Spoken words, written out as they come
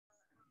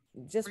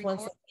Just one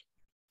second.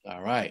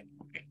 All right.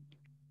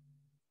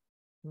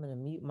 I'm going to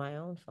mute my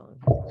own phone.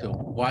 So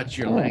watch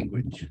your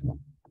language.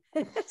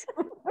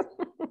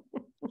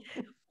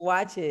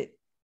 Watch it.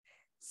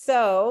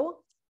 So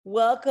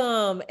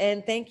welcome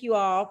and thank you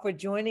all for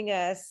joining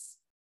us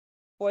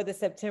for the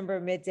September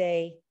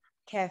Midday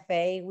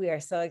Cafe. We are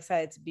so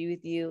excited to be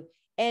with you.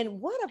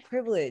 And what a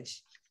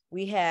privilege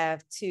we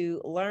have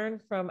to learn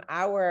from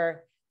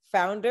our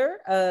founder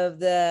of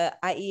the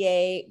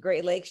IEA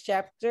Great Lakes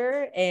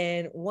chapter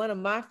and one of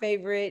my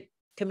favorite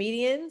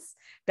comedians,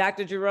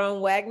 Dr.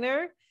 Jerome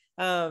Wagner.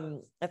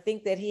 I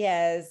think that he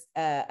has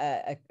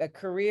a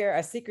career,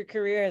 a secret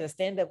career as a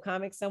stand-up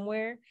comic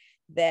somewhere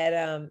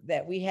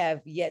that we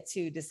have yet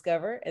to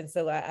discover. And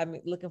so I'm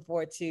looking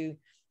forward to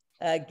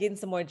getting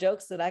some more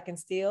jokes that I can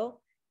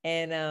steal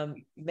and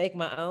make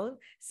my own.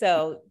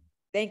 So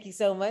thank you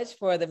so much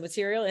for the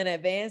material in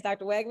advance,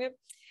 Dr. Wagner.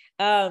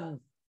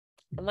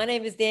 My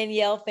name is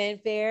Danielle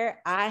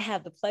Fanfair. I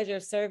have the pleasure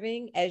of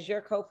serving as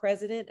your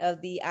co-president of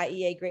the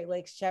IEA Great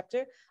Lakes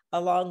chapter,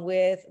 along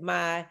with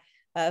my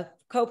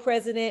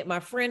co-president,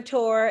 my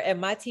friend-tor, and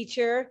my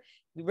teacher,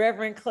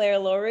 Reverend Clare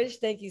Loughrige.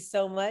 Thank you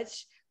so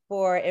much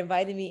for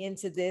inviting me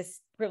into this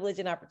privilege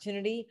and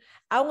opportunity.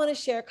 I want to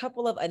share a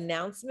couple of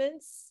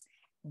announcements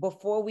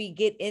before we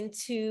get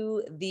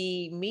into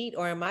the meat,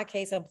 or in my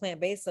case, I'm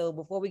plant-based. So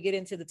before we get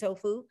into the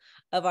tofu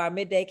of our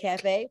midday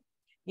cafe,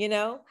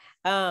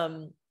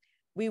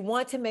 we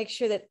want to make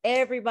sure that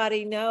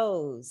everybody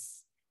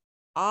knows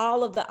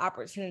all of the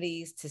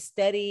opportunities to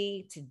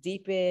study, to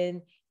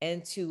deepen,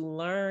 and to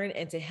learn,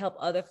 and to help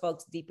other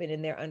folks deepen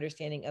in their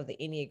understanding of the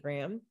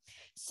Enneagram.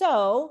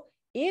 So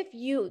if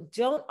you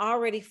don't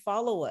already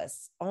follow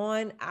us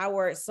on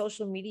our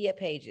social media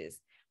pages,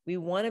 we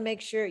want to make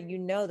sure you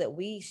know that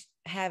we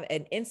have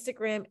an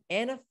Instagram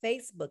and a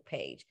Facebook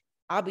page.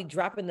 I'll be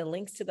dropping the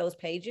links to those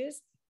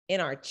pages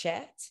in our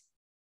chat.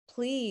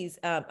 Please,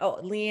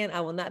 Leanne,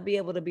 I will not be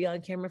able to be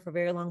on camera for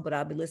very long, but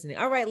I'll be listening.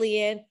 All right,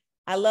 Leanne,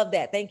 I love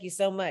that. Thank you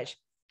so much.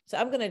 So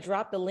I'm going to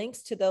drop the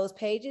links to those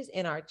pages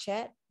in our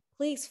chat.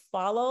 Please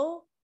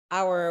follow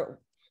our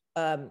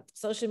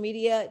social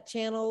media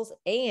channels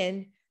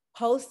and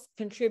post,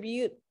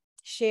 contribute,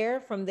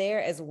 share from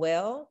there as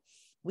well.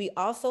 We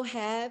also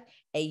have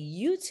a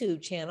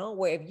YouTube channel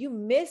where if you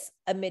miss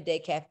a midday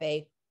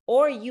cafe,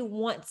 or you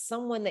want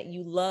someone that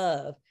you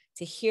love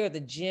to hear the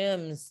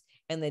gems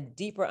and the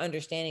deeper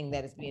understanding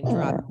that is being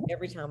dropped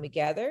every time we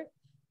gather,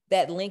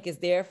 that link is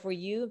there for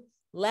you.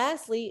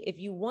 Lastly, if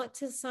you want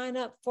to sign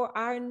up for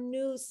our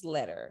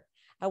newsletter,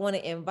 I want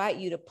to invite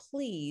you to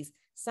please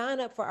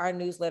sign up for our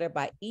newsletter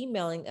by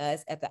emailing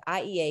us at the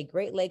IEA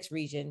Great Lakes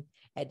Region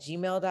at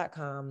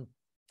gmail.com.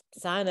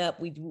 Sign up.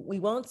 We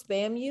won't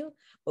spam you,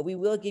 but we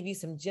will give you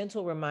some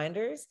gentle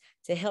reminders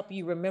to help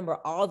you remember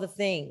all the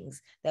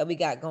things that we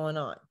got going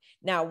on.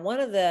 Now, one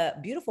of the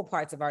beautiful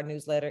parts of our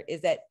newsletter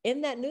is that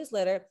in that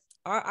newsletter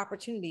are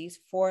opportunities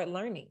for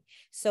learning.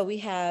 So we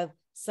have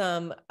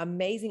some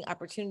amazing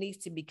opportunities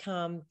to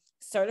become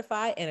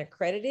certified and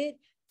accredited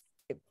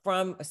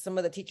from some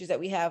of the teachers that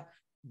we have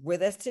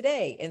with us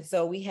today. And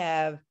so we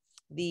have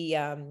the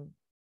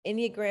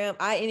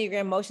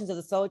Enneagram Motions of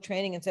the Soul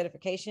training and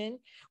certification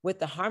with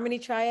the Harmony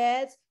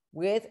Triads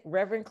with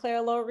Reverend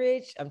Clare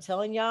Loughrige. I'm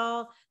telling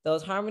y'all,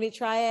 those Harmony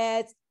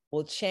Triads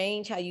will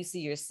change how you see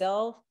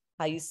yourself,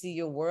 how you see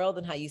your world,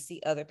 and how you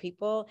see other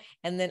people.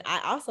 And then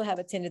I also have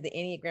attended the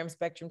Enneagram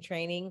Spectrum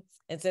training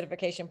and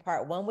certification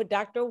part 1 with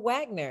Dr.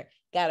 Wagner.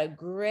 Got a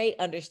great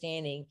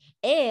understanding.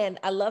 And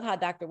I love how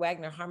Dr.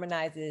 Wagner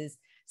harmonizes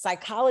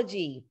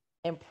psychology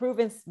and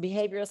proven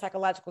behavioral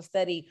psychological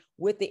study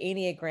with the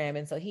Enneagram.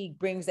 And so he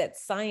brings that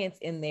science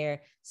in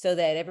there so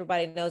that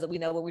everybody knows that we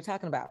know what we're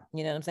talking about.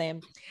 You know what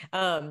I'm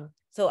saying?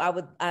 So I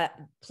would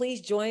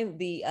please join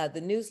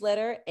the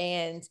newsletter,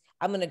 and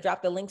I'm going to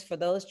drop the links for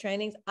those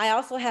trainings. I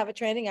also have a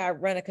training. I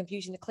run a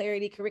confusion to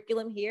clarity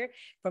curriculum here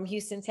from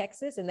Houston,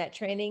 Texas, and that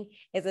training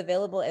is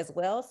available as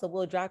well. So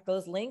we'll drop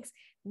those links.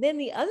 Then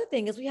the other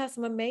thing is we have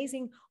some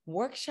amazing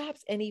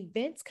workshops and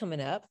events coming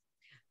up.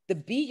 The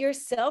Be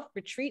Yourself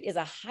Retreat is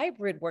a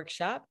hybrid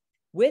workshop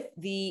with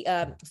the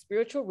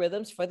spiritual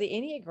rhythms for the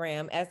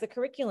Enneagram as the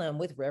curriculum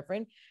with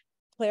Reverend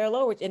Clare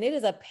Loughrige. And it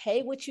is a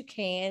pay what you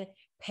can,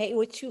 pay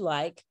what you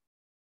like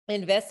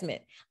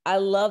investment. I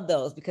love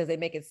those because they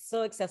make it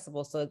so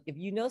accessible. So if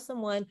you know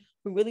someone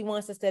who really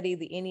wants to study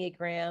the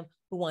Enneagram,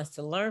 who wants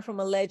to learn from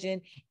a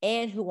legend,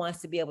 and who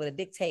wants to be able to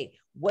dictate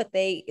what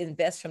they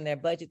invest from their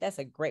budget, that's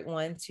a great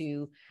one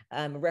to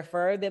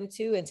refer them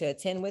to and to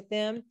attend with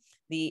them.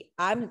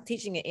 I'm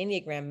teaching an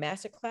Enneagram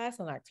masterclass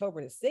on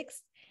October the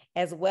 6th,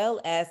 as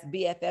well as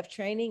BFF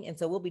training. And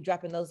so we'll be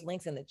dropping those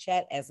links in the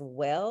chat as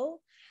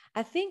well.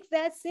 I think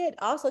that's it.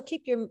 Also,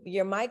 keep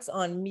your mics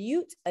on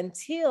mute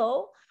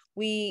until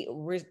we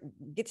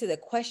get to the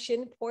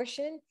question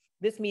portion.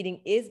 This meeting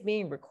is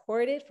being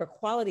recorded for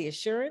quality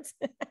assurance.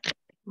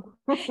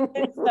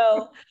 And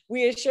so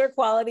we assure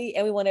quality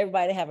and we want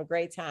everybody to have a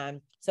great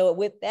time. So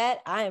with that,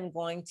 I am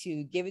going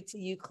to give it to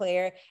you,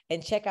 Clare,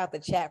 and check out the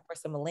chat for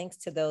some links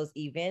to those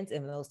events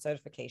and those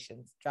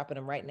certifications. Dropping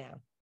them right now.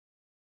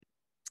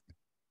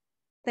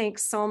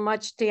 Thanks so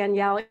much,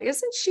 Danielle.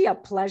 Isn't she a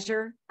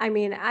pleasure? I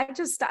mean, I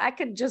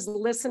could just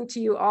listen to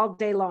you all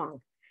day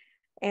long.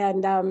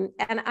 And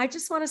I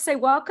just want to say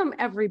welcome,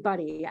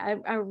 everybody.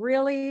 I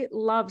really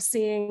love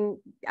seeing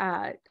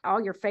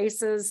all your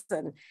faces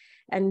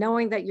and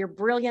knowing that your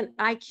brilliant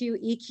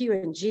IQ,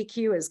 EQ, and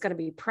GQ is going to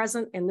be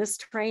present in this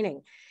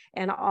training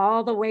and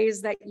all the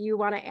ways that you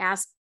want to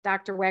ask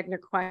Dr. Wagner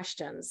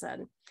questions.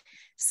 And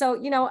so,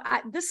 you know,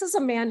 this is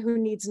a man who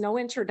needs no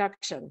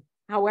introduction.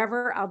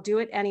 However, I'll do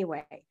it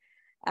anyway.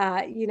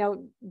 You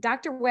know,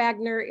 Dr.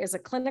 Wagner is a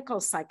clinical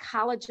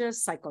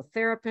psychologist,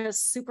 psychotherapist,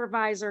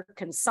 supervisor,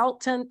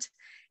 consultant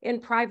in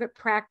private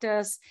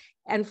practice,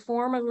 and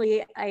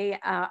formerly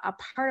a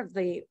part of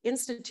the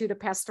Institute of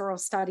Pastoral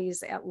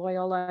Studies at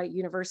Loyola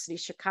University,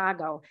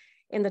 Chicago,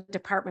 in the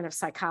Department of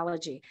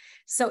Psychology.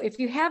 So if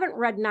you haven't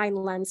read 9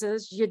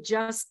 Lenses, you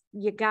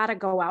got to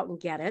go out and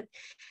get it.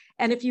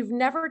 And if you've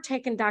never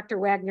taken Dr.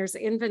 Wagner's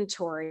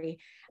inventory,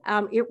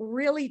 it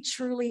really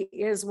truly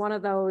is one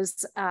of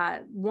those,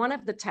 one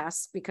of the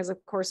tests, because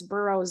of course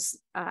Burroughs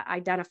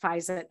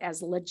identifies it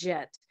as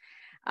legit.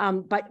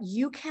 But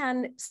you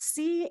can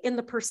see in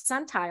the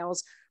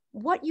percentiles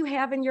what you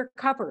have in your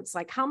cupboards,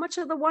 like how much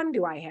of the 1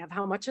 do I have?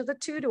 How much of the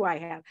 2 do I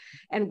have?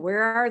 And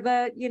where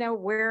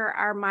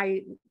are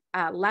my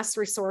less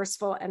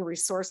resourceful and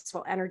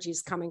resourceful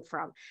energies coming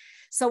from?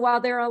 So while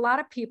there are a lot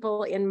of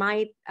people in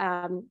my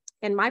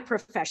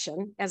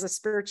profession as a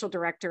spiritual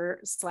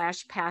director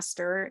 /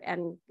 pastor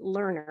and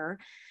learner,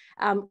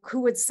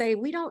 who would say,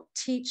 we don't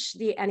teach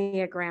the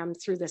Enneagram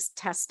through this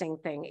testing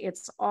thing.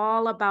 It's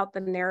all about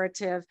the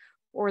narrative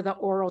or the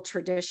oral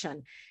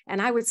tradition.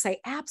 And I would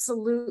say,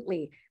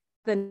 absolutely,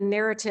 the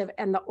narrative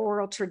and the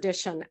oral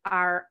tradition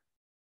are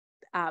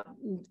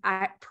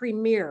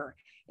premier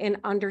in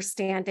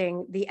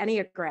understanding the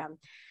Enneagram.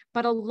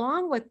 But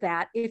along with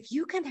that, if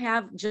you can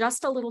have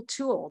just a little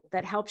tool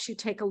that helps you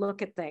take a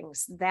look at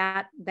things,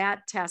 that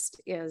test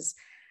is,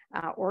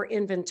 or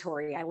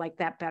inventory. I like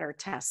that better,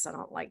 tests. I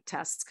don't like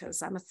tests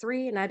because I'm a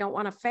 3 and I don't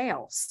want to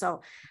fail.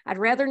 So I'd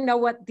rather know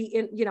what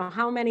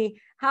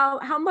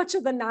how much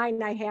of the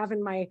 9 I have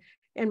in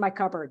my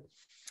cupboard.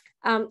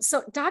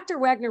 So Dr.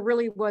 Wagner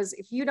really was,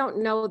 if you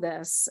don't know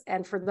this,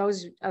 and for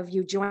those of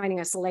you joining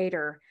us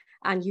later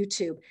on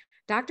YouTube,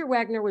 Dr.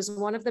 Wagner was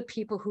one of the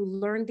people who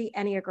learned the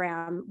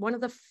Enneagram, one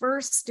of the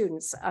first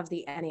students of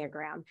the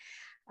Enneagram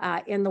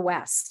in the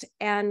West.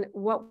 And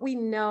what we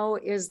know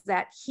is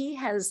that he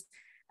has,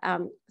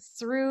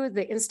 through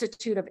the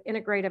Institute of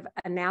Integrative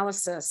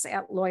Analysis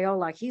at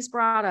Loyola, he's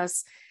brought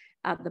us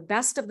the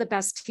best of the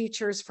best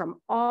teachers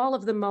from all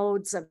of the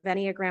modes of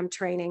Enneagram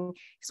training.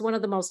 He's one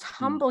of the most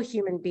humble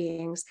human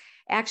beings,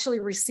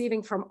 actually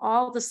receiving from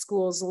all the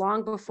schools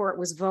long before it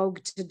was vogue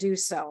to do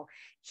so.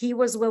 He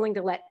was willing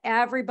to let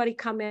everybody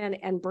come in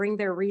and bring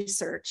their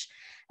research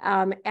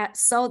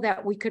so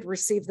that we could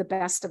receive the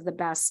best of the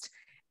best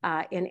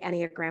in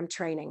Enneagram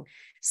training.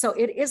 So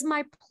it is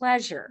my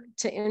pleasure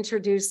to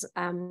introduce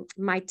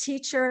my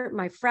teacher,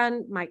 my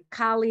friend, my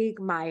colleague,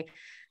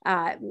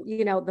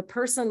 the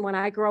person when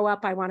I grow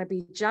up, I want to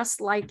be just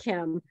like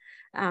him,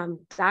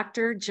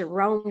 Dr.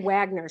 Jerome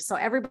Wagner. So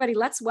everybody,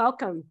 let's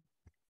welcome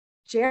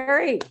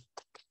Jerry.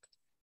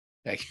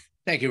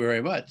 Thank you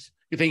very much.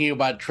 You're thinking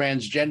about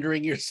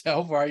transgendering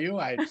yourself, are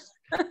you?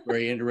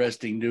 Very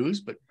interesting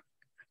news, but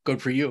good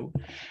for you.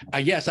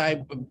 Yes,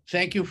 I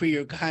thank you for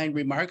your kind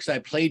remarks. I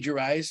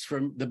plagiarized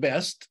from the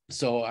best.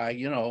 So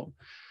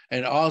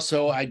and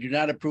also I do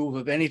not approve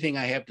of anything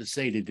I have to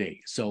say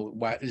today. So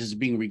while this is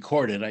being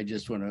recorded, I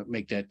just want to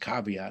make that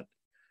caveat.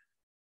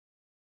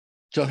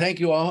 So thank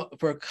you all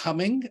for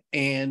coming.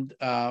 And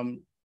so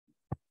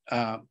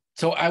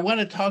I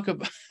want to talk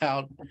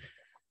about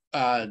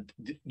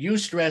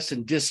eustress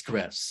and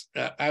distress.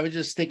 I was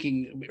just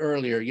thinking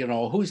earlier,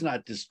 who's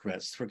not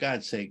distressed? For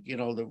God's sake,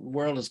 the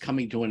world is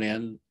coming to an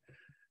end.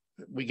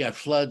 We got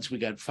floods, we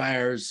got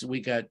fires,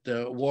 we got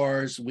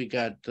wars, we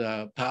got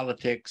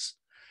politics.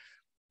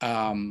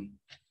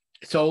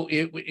 So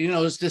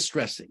it's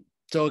distressing.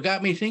 So it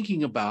got me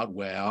thinking about,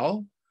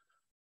 well,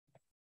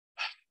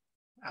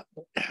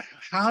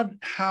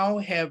 how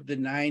have the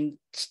 9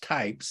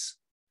 types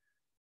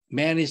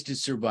managed to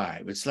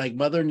survive? It's like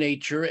Mother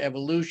Nature,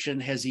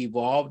 evolution has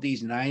evolved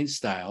these 9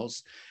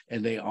 styles,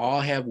 and they all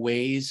have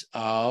ways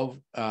of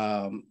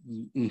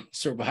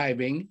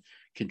surviving,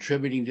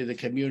 contributing to the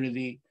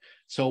community.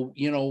 So,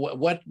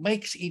 what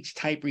makes each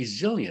type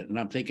resilient? And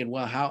I'm thinking,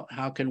 well,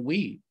 how can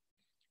we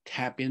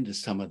tap into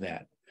some of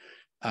that?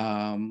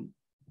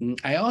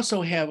 I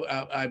also have,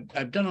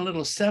 I've done a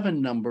little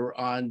 7 number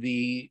on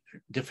the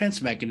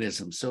defense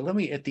mechanisms. So let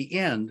me, at the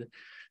end,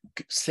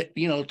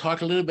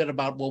 talk a little bit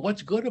about, well,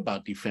 what's good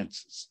about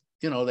defenses?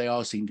 They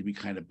all seem to be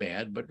kind of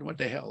bad, but what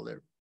the hell,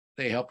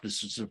 they helped us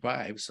to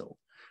survive. So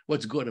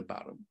what's good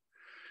about them?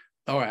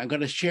 All right, I'm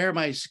going to share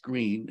my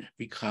screen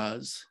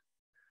because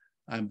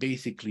I'm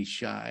basically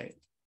shy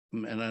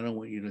and I don't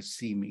want you to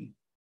see me.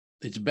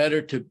 It's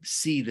better to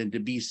see than to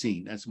be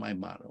seen. That's my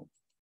motto.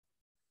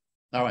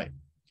 All right,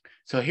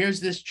 so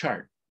here's this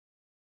chart.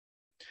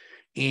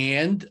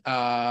 And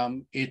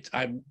I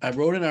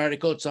wrote an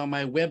article. It's on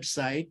my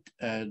website,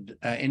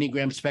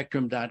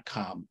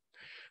 enneagramspectrum.com.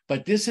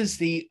 But this is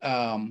the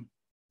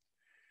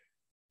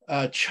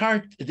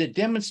chart that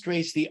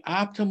demonstrates the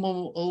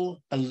optimal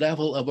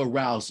level of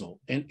arousal.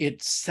 And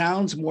it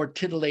sounds more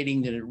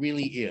titillating than it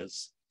really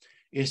is.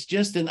 It's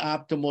just an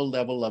optimal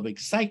level of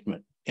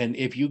excitement. And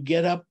if you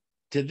get up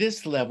to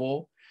this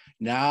level,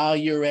 now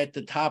you're at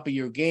the top of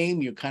your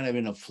game. You're kind of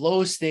in a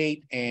flow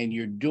state and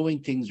you're doing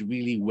things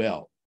really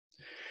well.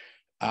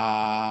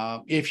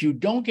 If you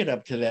don't get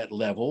up to that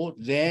level,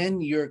 then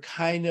you're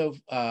kind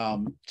of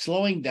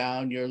slowing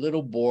down, you're a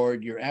little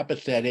bored, you're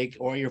apathetic,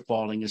 or you're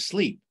falling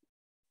asleep.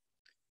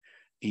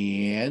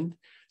 And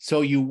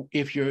so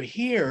if you're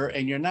here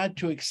and you're not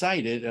too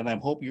excited, and I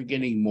hope you're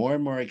getting more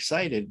and more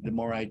excited the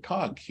more I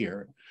talk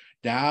here,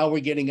 now we're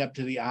getting up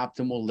to the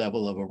optimal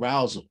level of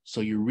arousal.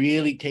 So you're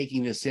really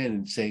taking this in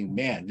and saying,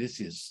 man, this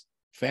is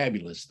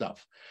fabulous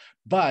stuff.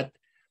 But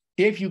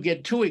if you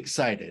get too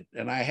excited,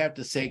 and I have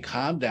to say,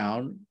 calm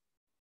down,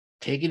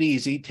 take it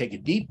easy, take a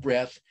deep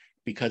breath,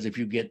 because if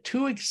you get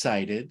too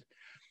excited,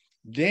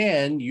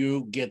 then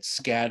you get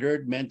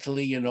scattered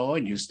mentally,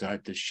 and you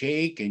start to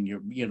shake, and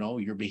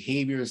your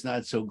behavior is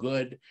not so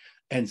good.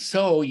 And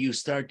so you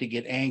start to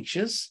get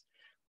anxious,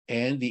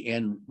 and the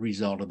end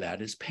result of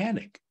that is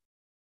panic.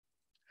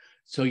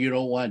 So you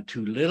don't want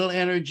too little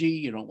energy,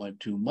 you don't want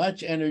too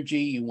much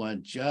energy, you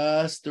want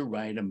just the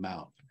right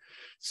amount.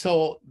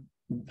 So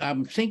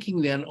I'm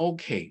thinking then,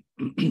 okay,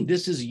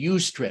 this is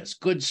eustress,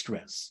 good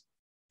stress.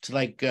 It's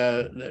like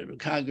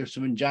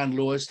Congressman John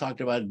Lewis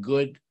talked about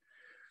good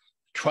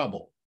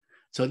trouble.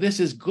 So this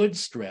is good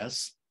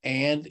stress,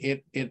 and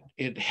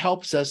it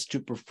helps us to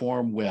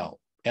perform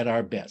well at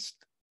our best.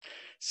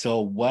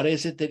 So what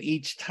is it that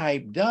each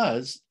type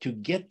does to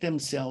get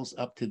themselves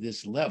up to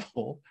this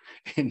level?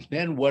 And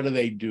then what do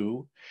they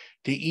do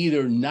to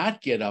either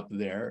not get up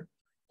there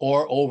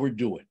or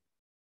overdo it?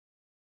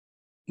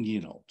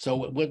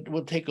 So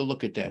we'll take a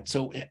look at that.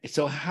 So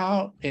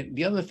how, and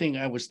the other thing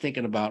I was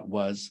thinking about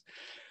was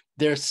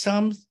there's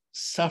some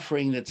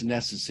suffering that's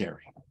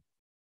necessary.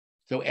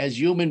 So as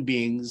human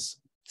beings,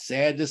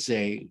 sad to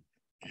say,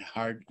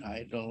 hard,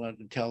 I don't want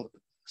to tell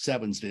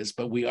sevens this,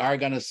 but we are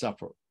going to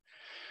suffer.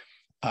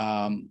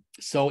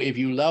 So if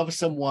you love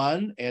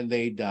someone and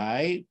they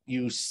die,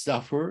 you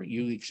suffer,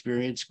 you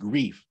experience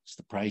grief. It's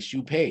the price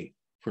you pay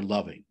for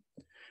loving.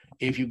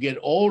 If you get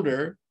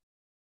older,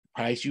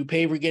 price you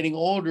pay for getting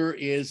older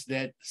is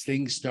that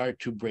things start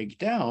to break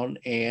down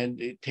and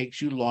it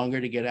takes you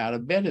longer to get out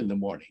of bed in the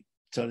morning.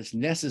 So it's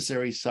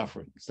necessary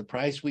suffering. It's the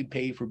price we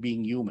pay for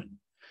being human.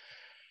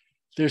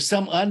 There's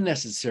some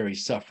unnecessary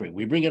suffering.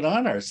 We bring it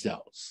on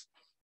ourselves.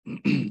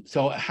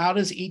 So how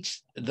does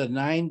the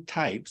 9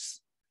 types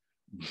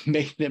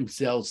make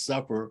themselves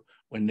suffer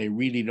when they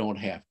really don't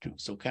have to?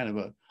 So kind of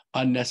a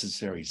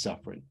unnecessary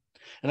suffering.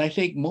 And I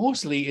think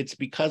mostly it's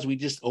because we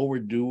just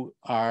overdo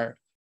our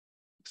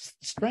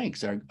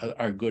strengths,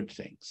 are good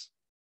things.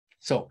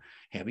 So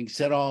having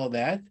said all of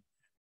that,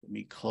 let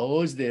me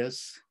close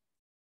this.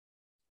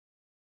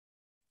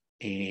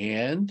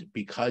 And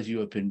because you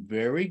have been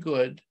very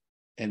good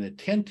and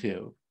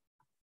attentive,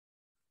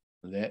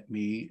 let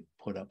me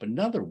put up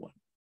another one.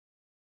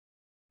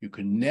 You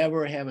can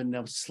never have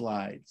enough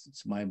slides.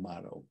 It's my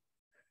motto.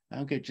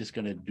 I'm just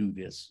going to do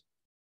this,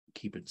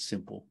 keep it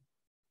simple.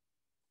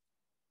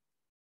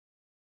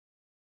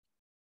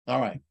 All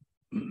right.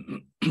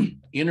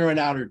 Inner and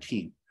outer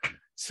team.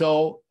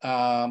 So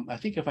I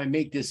think if I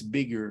make this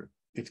bigger,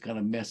 it's going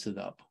to mess it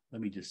up.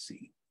 Let me just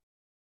see.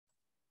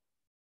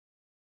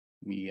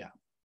 Yeah,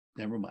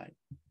 never mind.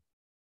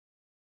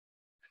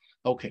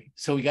 Okay,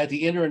 so we got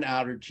the inner and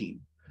outer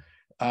team.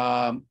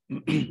 According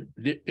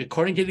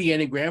to the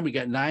Enneagram, we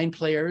got 9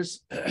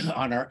 players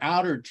on our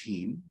outer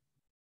team.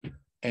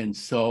 And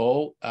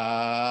so,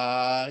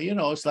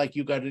 it's like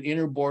you got an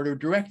inner board of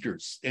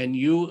directors, and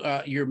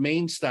your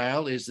main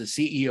style is the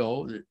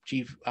CEO, the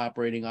chief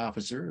operating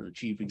officer, the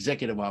chief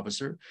executive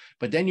officer.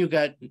 But then you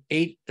got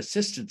 8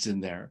 assistants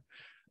in there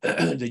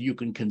that you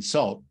can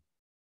consult.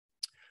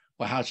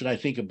 Well, how should I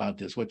think about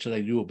this? What should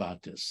I do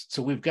about this?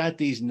 So we've got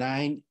these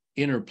 9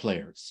 inner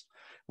players.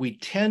 We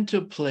tend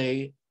to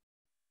play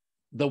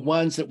the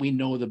ones that we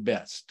know the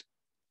best.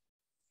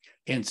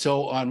 And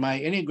so on my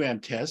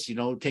Enneagram test,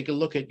 take a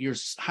look at your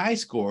high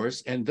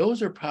scores, and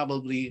those are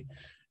probably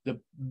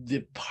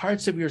the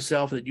parts of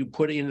yourself that you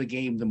put in the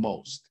game the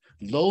most.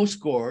 Low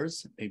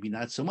scores, maybe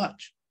not so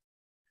much.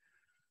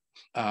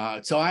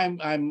 So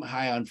I'm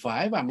high on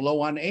 5, I'm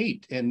low on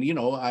 8.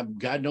 And,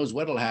 God knows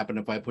what'll happen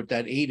if I put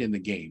that 8 in the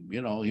game.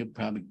 He'll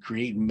probably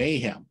create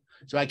mayhem.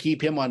 So I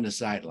keep him on the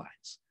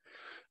sidelines.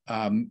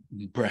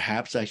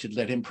 Perhaps I should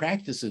let him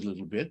practice a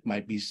little bit.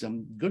 Might be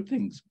some good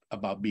things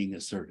about being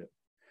assertive.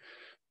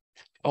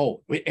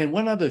 Oh, and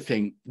one other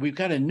thing, we've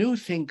got a new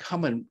thing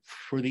coming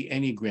for the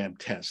Enneagram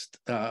test,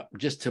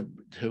 just to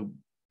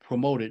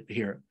promote it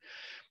here.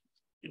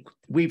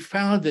 We've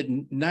found that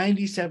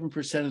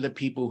 97% of the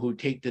people who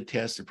take the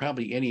test, or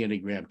probably any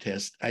Enneagram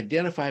test,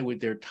 identify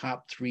with their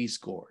top 3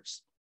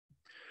 scores.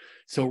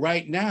 So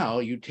right now,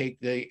 you take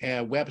the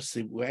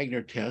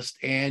Wagner test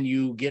and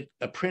you get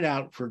a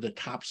printout for the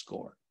top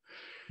score.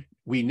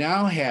 We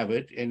now have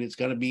it, and it's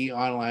going to be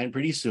online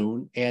pretty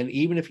soon. And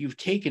even if you've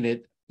taken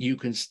it, you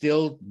can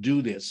still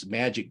do this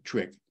magic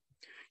trick.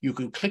 You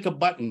can click a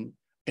button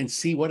and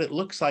see what it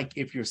looks like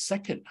if your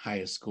second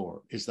highest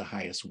score is the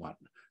highest one.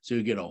 So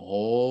you get a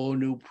whole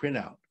new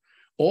printout.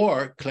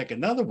 Or click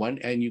another one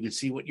and you can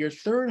see what your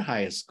third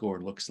highest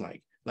score looks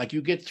like. Like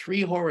you get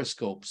 3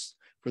 horoscopes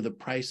for the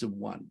price of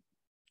one.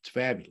 It's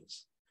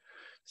fabulous.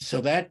 So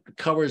that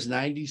covers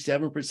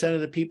 97% of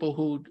the people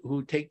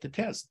who take the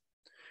test.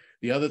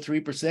 The other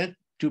 3%,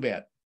 too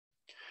bad.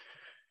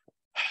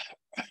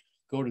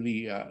 Go to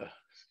the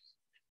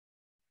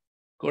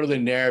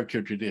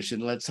narrative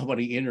tradition, let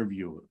somebody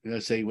interview. They'll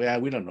say, well,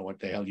 we don't know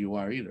what the hell you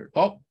are either.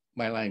 Oh,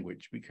 my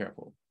language, be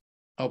careful.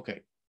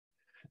 Okay.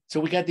 So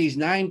we got these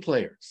 9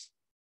 players.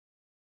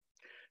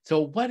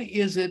 So what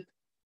is it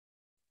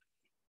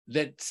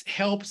that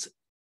helps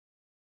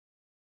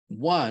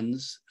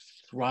ones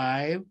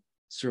thrive,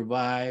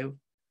 survive?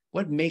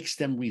 What makes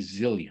them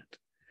resilient?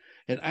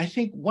 And I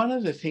think one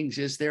of the things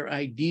is their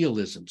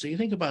idealism. So you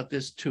think about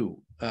this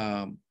too.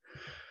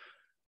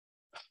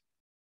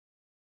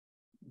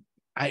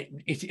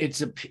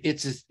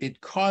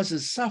 It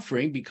causes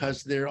suffering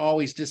because they're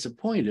always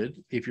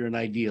disappointed if you're an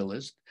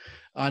idealist.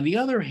 On the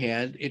other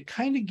hand, it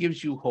kind of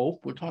gives you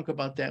hope. We'll talk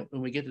about that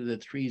when we get to the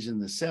 3s and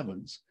the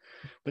 7s.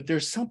 But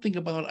there's something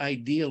about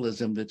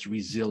idealism that's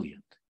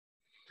resilient.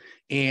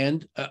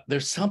 And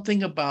there's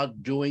something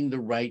about doing the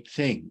right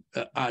thing.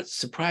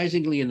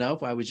 Surprisingly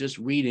enough, I was just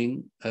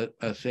reading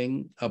a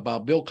thing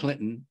about Bill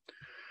Clinton,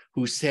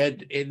 who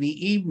said in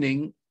the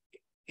evening,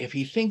 if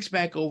he thinks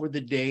back over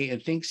the day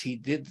and thinks he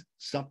did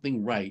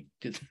something right,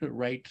 did the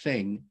right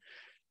thing,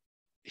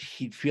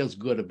 he feels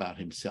good about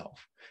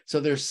himself. So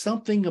there's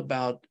something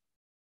about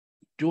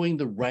doing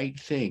the right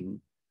thing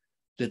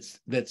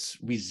that's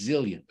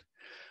resilient.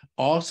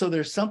 Also,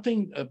 there's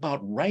something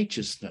about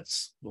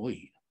righteousness.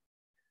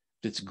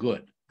 That's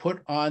good.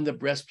 Put on the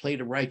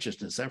breastplate of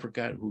righteousness. I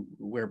forgot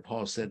where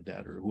Paul said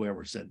that or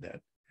whoever said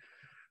that.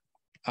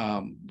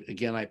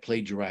 Again, I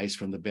plagiarized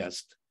from the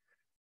best.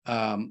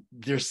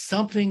 There's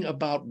something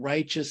about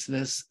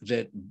righteousness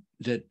that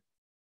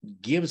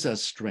gives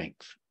us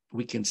strength.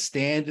 We can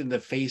stand in the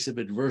face of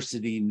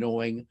adversity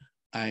knowing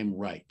I'm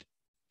right.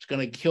 It's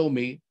going to kill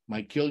me,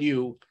 might kill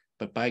you,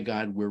 but by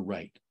God, we're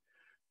right.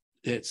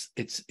 It's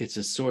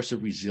a source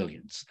of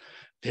resilience.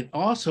 And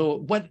also,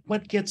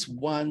 what gets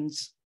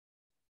one's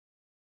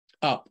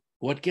up,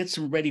 what gets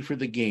them ready for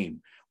the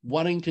game,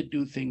 wanting to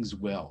do things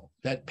well,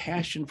 that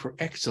passion for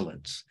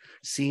excellence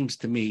seems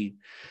to me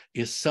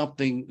is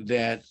something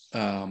that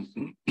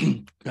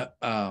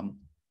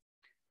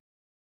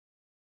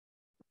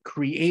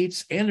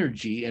creates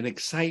energy and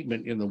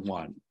excitement in the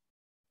one.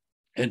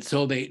 And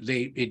so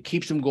it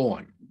keeps them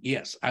going.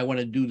 Yes, I want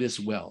to do this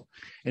well.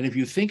 And if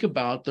you think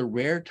about the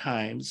rare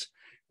times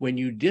when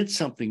you did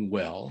something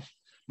well,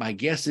 my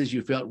guess is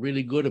you felt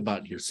really good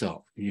about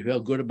yourself. You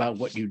felt good about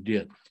what you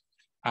did.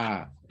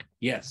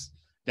 Yes,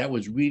 that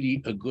was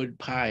really a good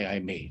pie I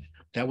made.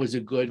 That was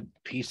a good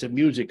piece of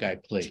music I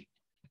played.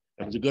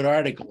 That was a good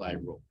article I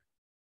wrote.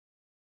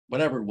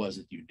 Whatever it was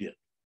that you did.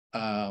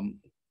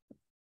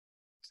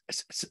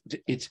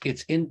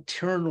 It's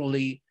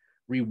internally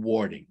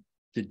rewarding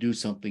to do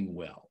something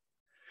well.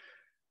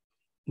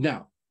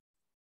 Now,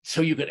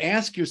 so you could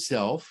ask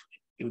yourself,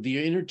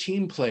 the inner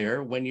team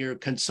player, when you're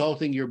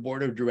consulting your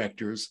board of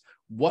directors,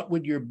 what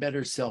would your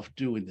better self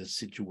do in this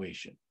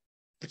situation?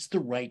 What's the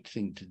right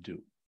thing to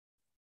do?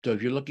 So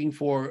if you're looking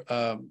for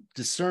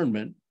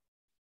discernment,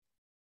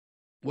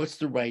 what's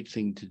the right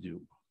thing to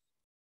do?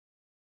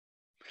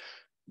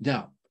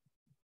 Now,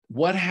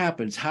 what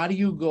happens? How do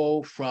you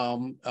go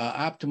from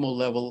optimal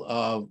level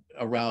of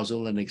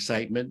arousal and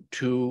excitement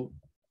to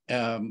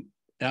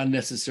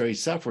unnecessary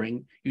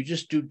suffering? You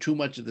just do too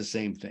much of the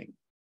same thing.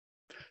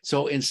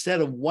 So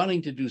instead of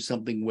wanting to do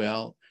something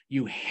well,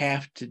 you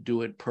have to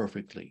do it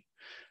perfectly.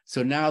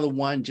 So now the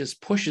one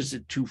just pushes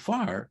it too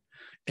far,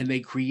 and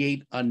they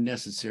create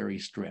unnecessary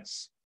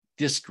stress,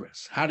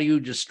 distress. How do you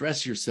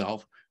distress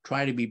yourself?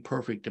 Try to be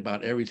perfect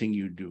about everything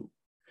you do.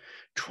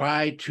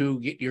 Try to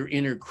get your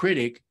inner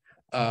critic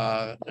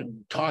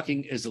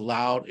talking as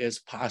loud as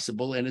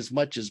possible and as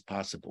much as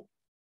possible.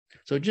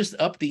 So just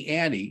up the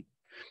ante,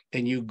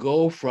 and you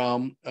go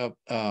from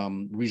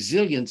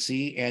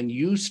resiliency and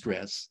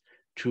eustress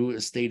to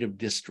a state of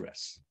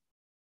distress.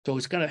 So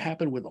it's going to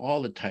happen with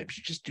all the types.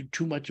 You just do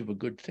too much of a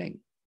good thing.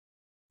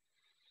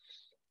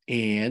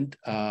 And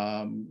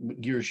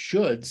your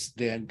shoulds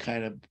then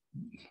kind of,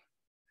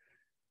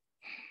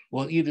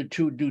 well, either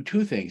do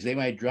two things. They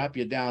might drop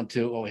you down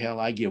to, oh, hell,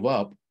 I give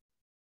up.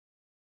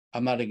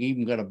 I'm not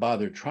even going to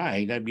bother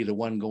trying. That'd be the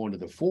one going to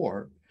the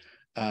 4.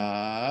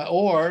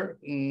 Or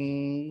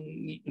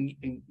you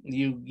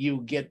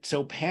get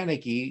so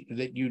panicky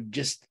that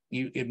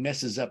it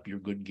messes up your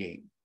good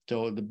game.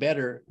 So the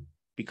better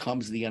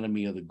becomes the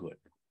enemy of the good.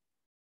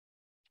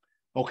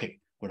 Okay,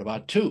 what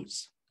about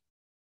 2s?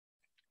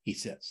 He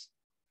says,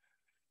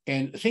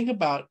 And think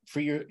about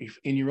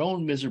in your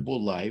own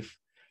miserable life,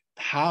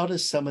 how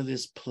does some of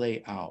this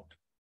play out?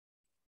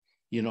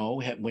 You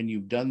know, when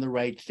you've done the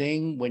right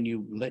thing, when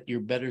you let your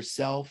better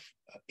self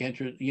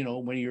enter, you know,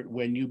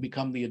 when you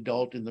become the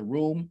adult in the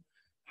room,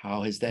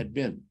 how has that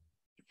been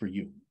for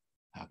you?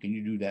 How can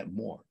you do that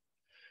more?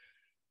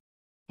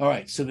 All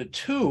right, so the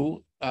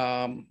two,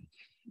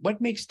 what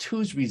makes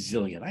twos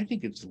resilient? I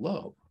think it's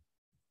love.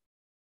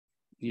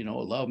 You know,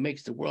 love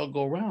makes the world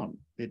go round.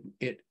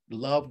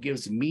 Love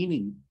gives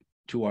meaning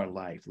to our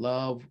life.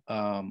 Love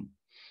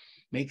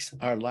makes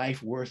our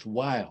life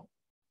worthwhile.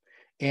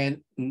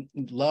 And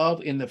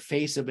love in the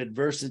face of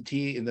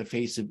adversity, in the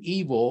face of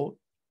evil,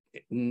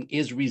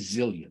 is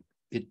resilient.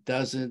 It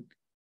doesn't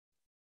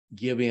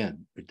give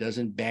in. It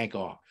doesn't back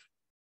off,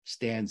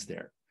 stands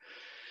there.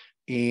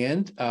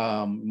 And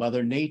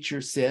Mother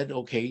Nature said,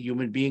 okay,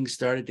 human beings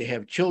started to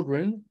have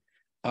children.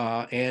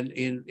 And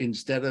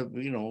instead of,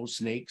 you know,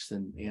 snakes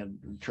and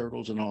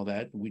turtles and all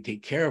that, we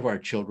take care of our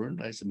children,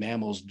 as the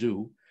mammals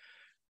do.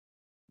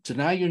 So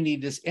now you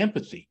need this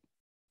empathy.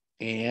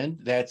 And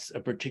that's a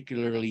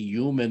particularly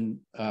human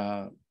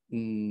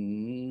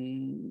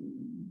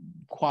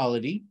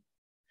quality.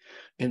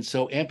 And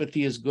so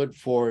empathy is good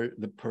for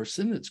the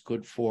person. It's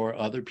good for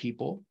other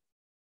people.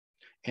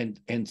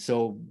 And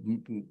so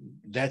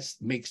that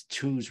makes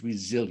twos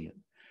resilient.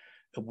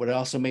 What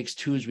also makes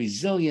twos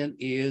resilient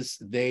is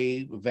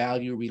they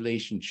value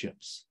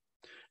relationships.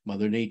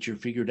 Mother Nature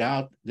figured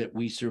out that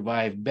we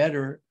survive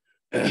better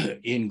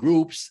in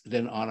groups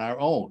than on our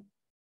own.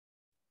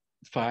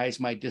 Fives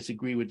might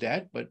disagree with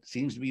that, but it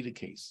seems to be the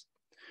case.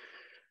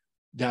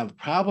 Now, the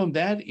problem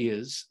that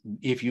is,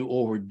 if you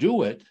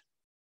overdo it,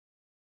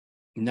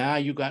 now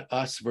you got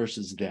us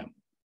versus them.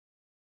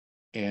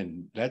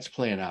 And that's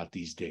playing out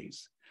these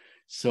days.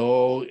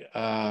 So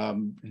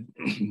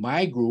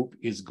my group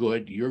is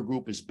good, your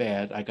group is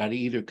bad. I got to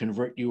either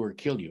convert you or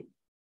kill you,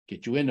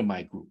 get you into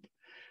my group.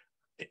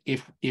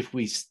 If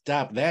we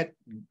stop that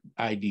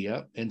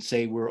idea and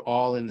say we're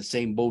all in the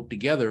same boat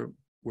together,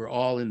 we're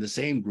all in the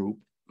same group,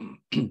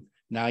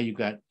 now you've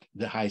got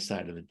the high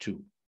side of the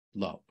two,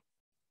 love.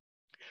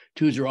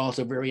 Twos are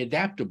also very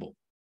adaptable.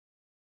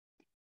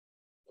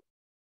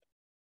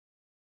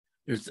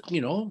 There's,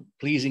 you know,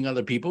 pleasing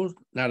other people,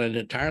 not an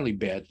entirely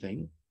bad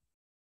thing.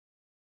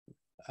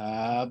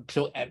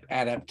 So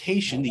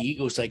adaptation, the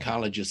ego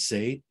psychologists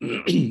say,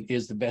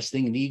 is the best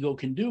thing an ego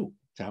can do.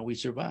 It's how we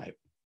survive.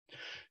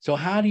 So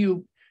how do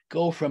you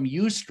go from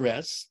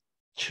eustress?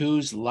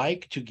 Twos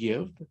like to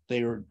give.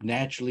 They are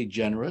naturally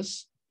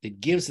generous.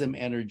 It gives them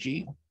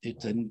energy.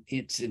 It's an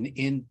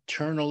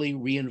internally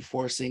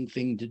reinforcing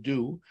thing to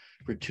do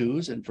for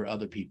twos and for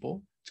other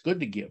people. It's good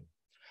to give.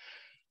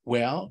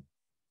 Well,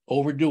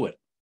 overdo it.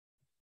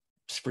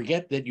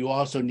 Forget that you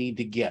also need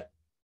to get.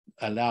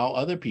 Allow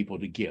other people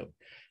to give.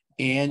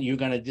 And you're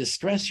going to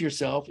distress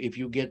yourself if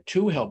you get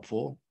too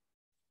helpful,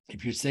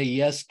 if you say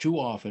yes too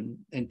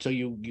often, until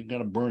you're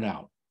going to burn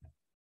out.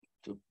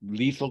 It's a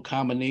lethal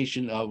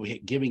combination of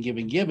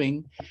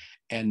giving,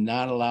 and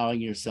not allowing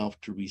yourself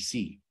to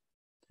receive.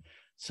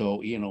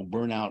 So, you know,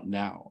 burn out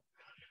now.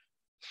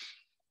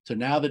 So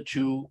now the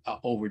two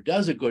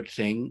overdoes a good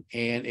thing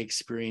and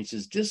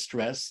experiences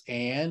distress.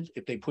 And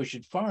if they push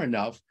it far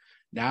enough,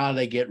 now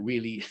they get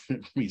really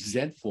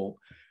resentful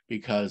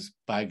because,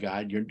 by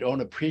God, you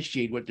don't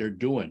appreciate what they're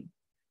doing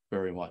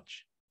very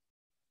much.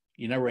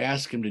 You never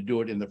ask them to do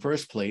it in the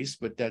first place,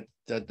 but that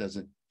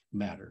doesn't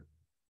matter.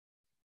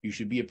 You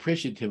should be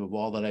appreciative of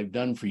all that I've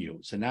done for you.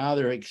 So now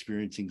they're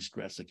experiencing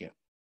stress again.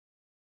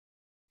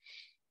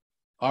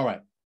 All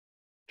right,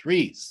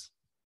 threes.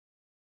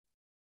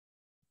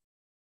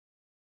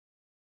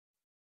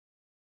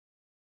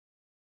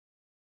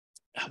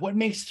 What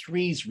makes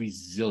threes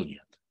resilient?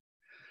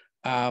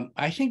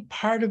 I think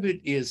part of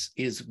it is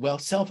well,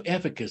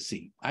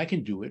 self-efficacy. I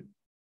can do it.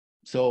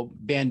 So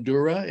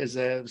Bandura is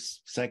a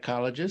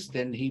psychologist,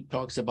 and he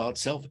talks about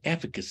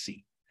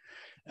self-efficacy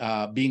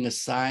being a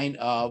sign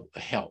of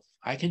health.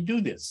 I can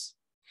do this.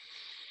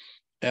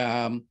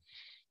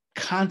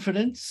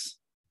 Confidence,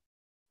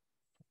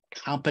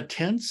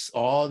 competence,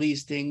 all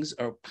these things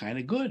are kind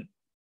of good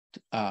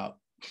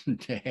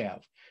to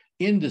have.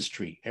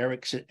 Industry,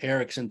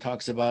 Erickson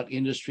talks about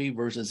industry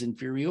versus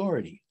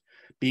inferiority.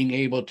 Being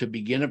able to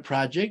begin a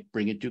project,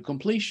 bring it to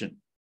completion.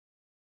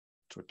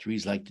 That's what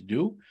threes like to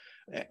do.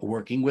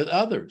 Working with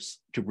others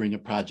to bring a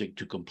project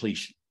to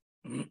completion.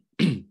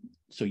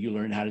 So you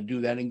learn how to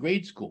do that in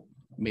grade school,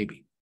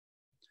 maybe.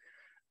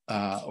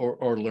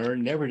 Or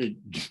learn never to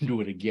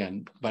do it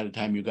again by the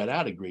time you got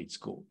out of grade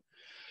school.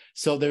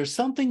 So there's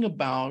something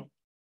about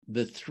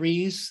the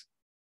threes'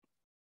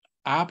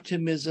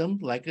 optimism,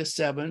 like a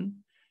seven,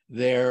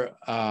 their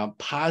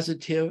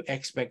positive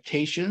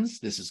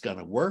expectations, this is going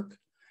to work.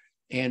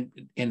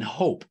 And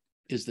hope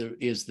is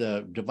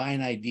the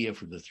divine idea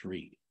for the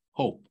three.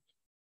 Hope.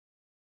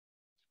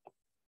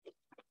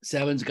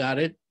 Seven's got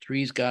it.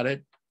 Three's got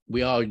it.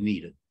 We all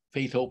need it.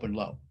 Faith, hope, and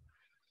love.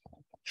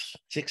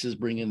 Sixes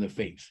bring in the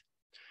faith.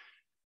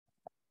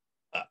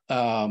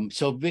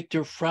 So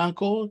Viktor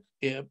Frankl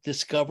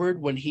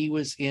discovered when he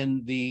was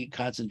in the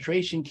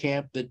concentration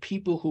camp that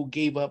people who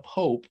gave up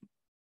hope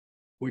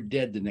were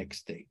dead the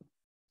next day.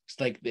 It's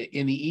like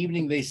in the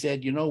evening, they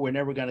said, we're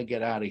never going to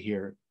get out of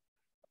here.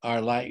 Our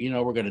life,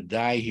 we're going to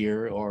die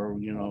here, or,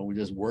 we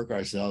just work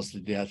ourselves to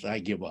death. I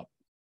give up.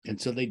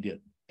 And so they did.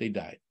 They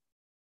died.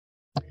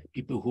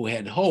 People who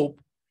had hope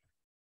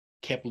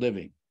kept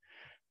living.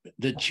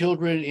 The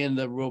children in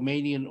the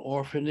Romanian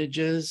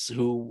orphanages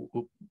who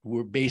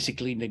were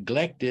basically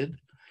neglected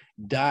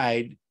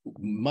died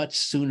much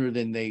sooner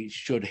than they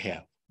should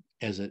have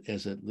as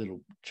a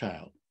little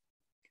child.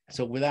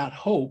 So without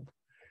hope,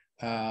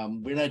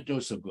 we're not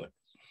doing so good.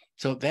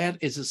 So that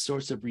is a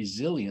source of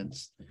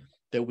resilience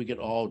that we could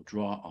all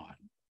draw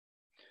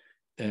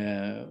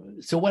on.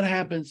 So what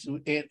happens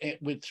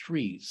with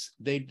threes?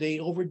 They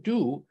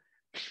overdo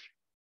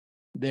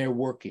their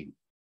working.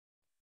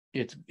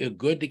 It's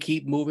good to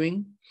keep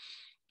moving.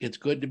 It's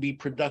good to be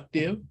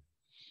productive.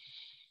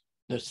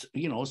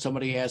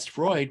 Somebody asked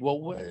Freud,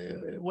 well,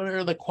 what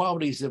are the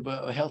qualities of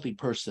a healthy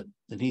person?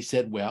 And he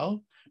said,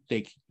 well,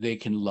 they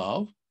can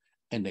love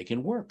and they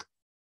can work.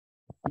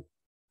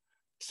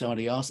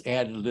 Somebody else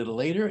added a little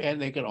later, and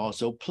they can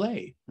also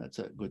play. That's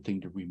a good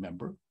thing to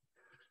remember.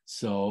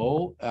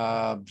 So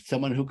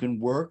someone who can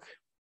work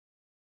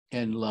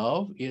and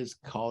love is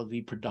called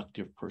the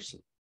productive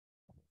person.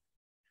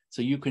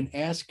 So you can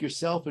ask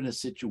yourself in a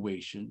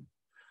situation,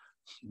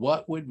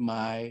 what would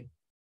my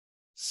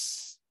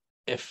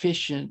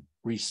efficient,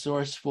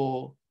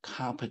 resourceful,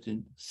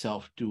 competent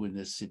self do in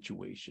this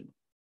situation?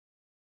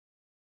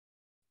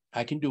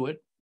 I can do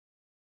it.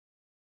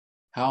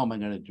 How am I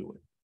going to do it?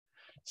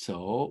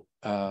 So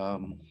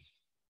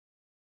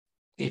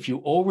if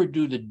you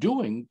overdo the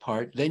doing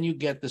part, then you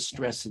get the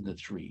stress in the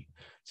three.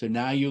 So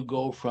now you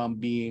go from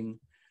being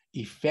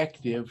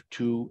effective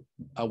to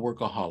a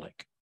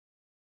workaholic.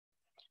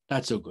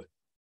 Not so good.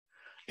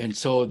 And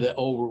so the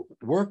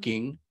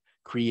overworking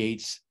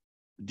creates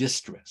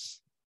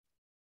distress.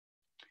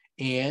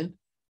 And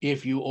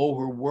if you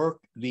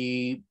overwork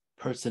the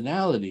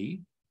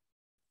personality,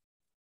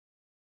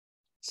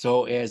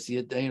 so as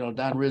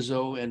Don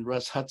Rizzo and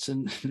Russ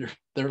Hudson,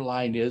 their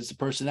line is,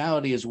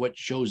 personality is what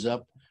shows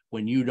up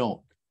when you don't.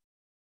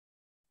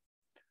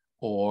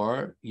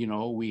 Or,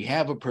 we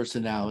have a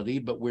personality,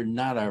 but we're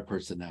not our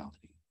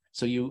personality.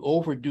 So you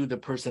overdo the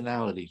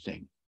personality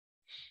thing.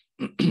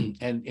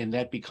 and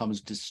that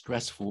becomes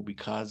distressful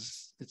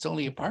because it's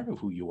only a part of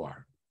who you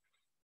are.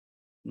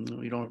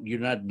 You're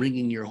not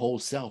bringing your whole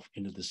self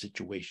into the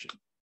situation.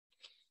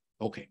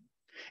 Okay.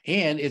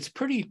 And it's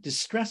pretty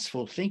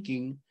distressful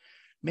thinking,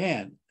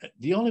 man,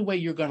 the only way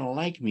you're going to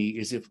like me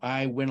is if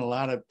I win a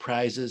lot of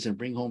prizes and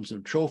bring home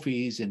some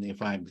trophies. And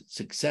if I'm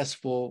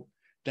successful,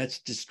 that's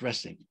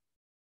distressing.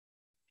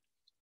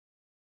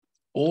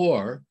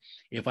 Or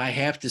if I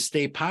have to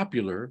stay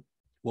popular,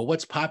 well,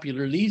 what's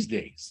popular these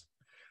days?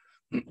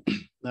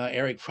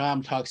 Eric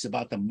Fromm talks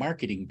about the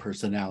marketing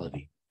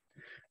personality.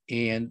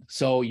 And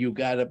so you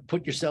got to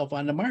put yourself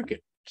on the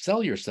market,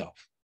 sell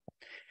yourself.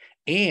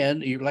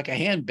 And you're like a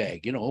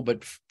handbag,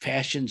 but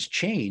fashions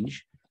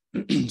change.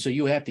 So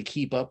you have to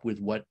keep up with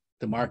what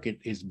the market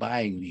is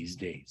buying these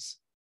days.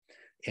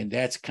 And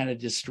that's kind of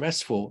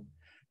distressful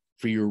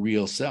for your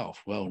real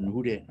self. Well,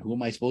 who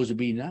am I supposed to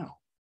be now?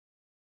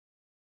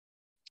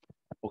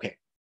 Okay.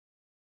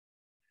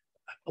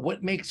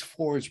 What makes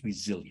fours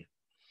resilient?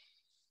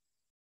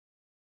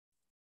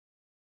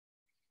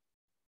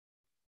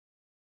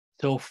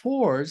 So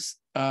fours,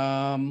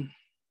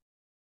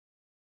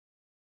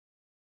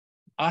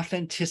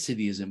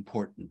 authenticity is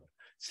important.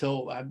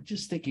 So I'm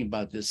just thinking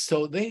about this.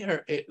 So they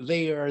are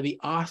the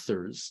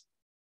authors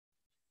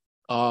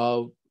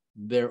of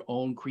their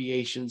own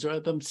creations or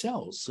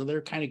themselves. So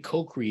they're kind of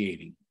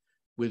co-creating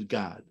with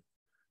God.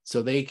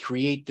 So they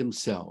create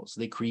themselves.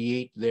 They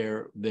create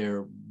their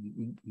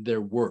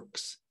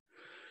works.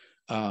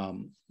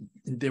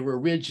 They're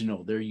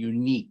original. They're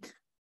unique.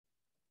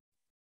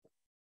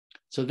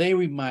 So they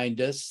remind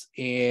us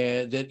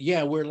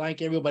that, we're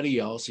like everybody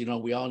else.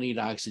 We all need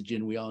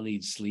oxygen. We all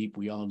need sleep.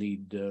 We all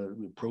need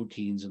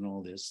proteins and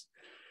all this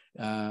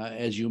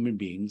as human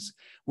beings.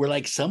 We're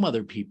like some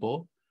other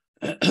people.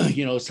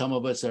 Some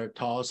of us are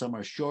tall, some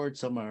are short,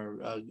 some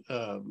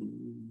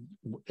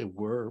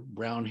we're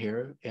brown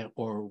hair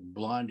or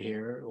blonde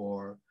hair,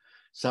 or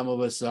some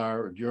of us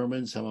are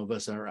German, some of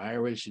us are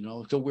Irish,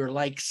 So we're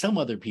like some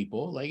other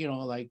people,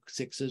 like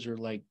sixes or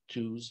like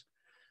twos.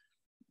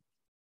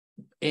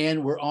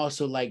 And we're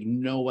also like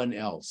no one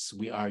else.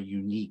 We are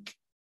unique.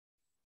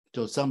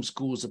 So some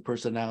schools of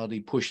personality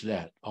push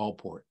that,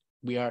 Allport.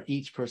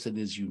 Each person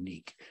is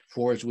unique.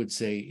 Fours would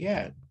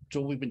say,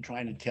 so we've been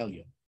trying to tell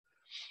you.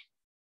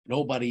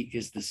 Nobody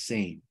is the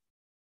same.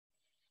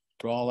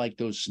 We're all like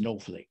those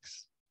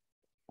snowflakes.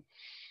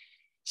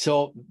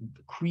 So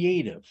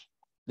creative.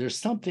 There's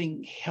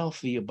something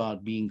healthy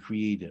about being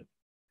creative.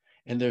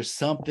 And there's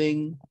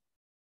something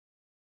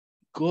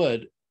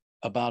good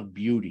about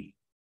beauty.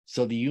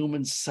 So the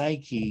human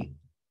psyche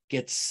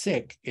gets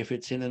sick if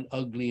it's in an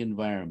ugly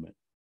environment.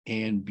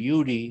 And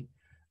beauty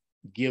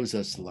gives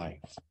us life.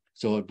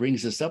 So it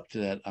brings us up to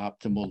that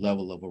optimal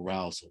level of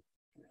arousal.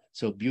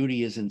 So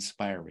beauty is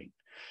inspiring.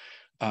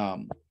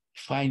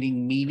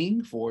 Finding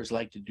meaning, fours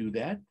like to do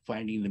that.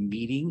 Finding the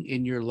meaning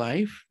in your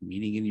life,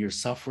 meaning in your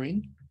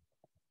suffering,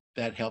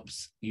 that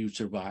helps you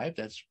survive.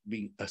 That's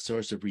being a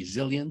source of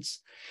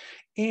resilience.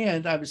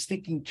 And I was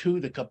thinking too,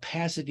 the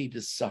capacity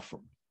to suffer.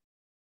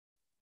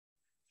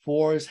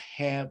 Fours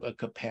have a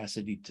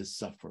capacity to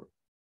suffer.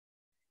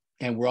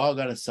 And we're all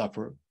going to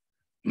suffer.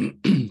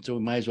 So we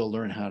might as well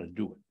learn how to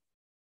do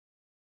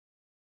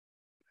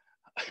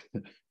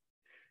it.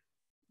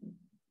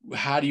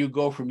 How do you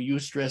go from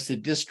eustress to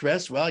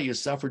distress? Well, you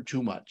suffered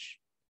too much.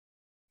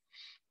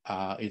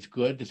 It's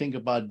good to think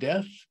about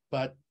death,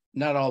 but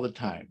not all the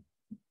time.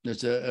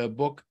 There's a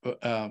book,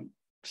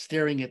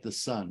 Staring at the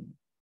Sun,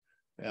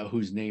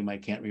 whose name I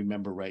can't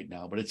remember right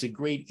now, but it's a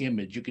great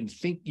image.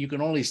 You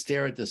can only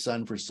stare at the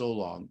sun for so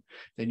long,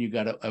 then you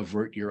got to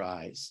avert your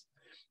eyes.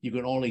 You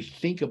can only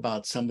think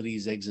about some of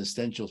these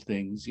existential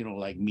things,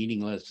 like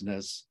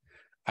meaninglessness,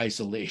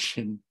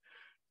 isolation,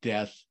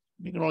 death.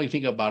 You can only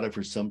think about it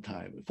for some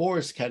time.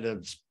 Fours kind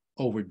of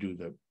overdo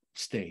the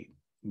stay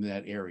in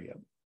that area.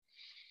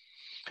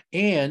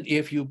 And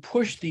if you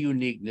push the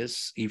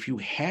uniqueness, if you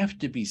have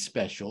to be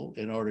special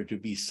in order to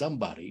be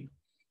somebody,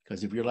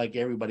 because if you're like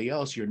everybody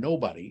else, you're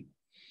nobody,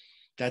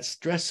 that's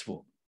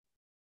stressful.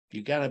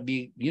 You got to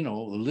be, a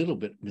little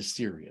bit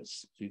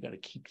mysterious. So you got to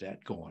keep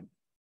that going.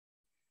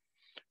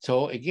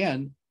 So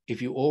again,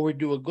 if you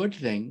overdo a good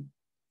thing,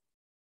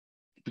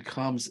 it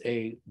becomes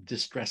a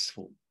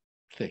distressful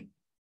thing.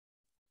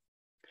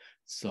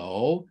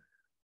 So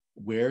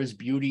where's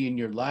beauty in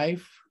your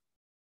life?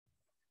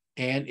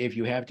 And if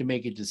you have to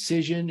make a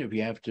decision, if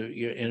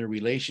you're in a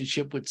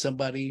relationship with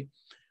somebody,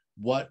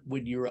 what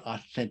would your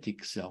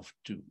authentic self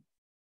do?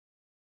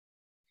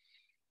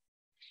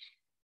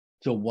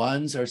 So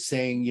ones are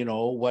saying,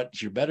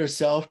 what's your better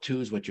self?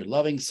 Twos, what's your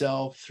loving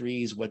self?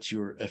 Threes, what's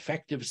your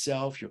effective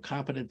self, your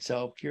competent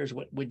self? Here's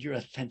what would your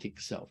authentic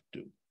self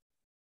do?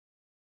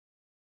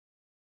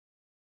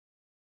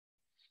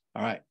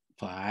 All right,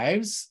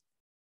 fives.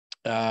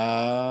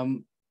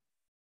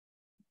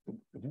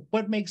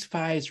 What makes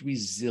fives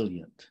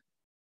resilient?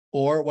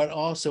 Or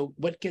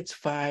what gets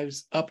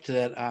fives up to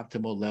that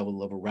optimal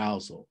level of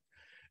arousal?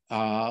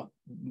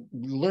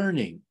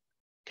 Learning,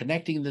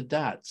 connecting the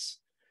dots,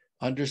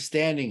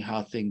 understanding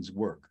how things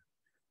work.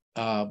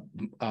 For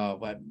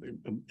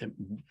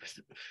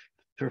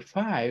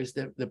fives,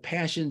 the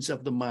passions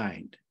of the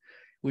mind,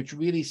 which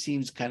really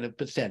seems kind of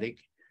pathetic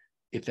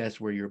if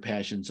that's where your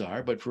passions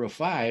are. But for a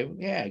five,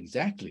 yeah,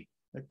 exactly.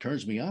 That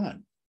turns me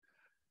on.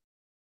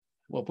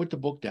 Well, put the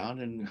book down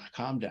and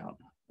calm down.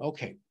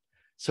 Okay.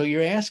 So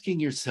you're asking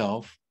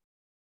yourself,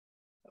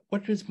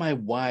 what does my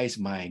wise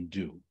mind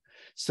do?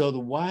 So the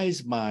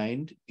wise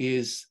mind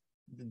is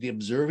the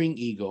observing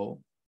ego,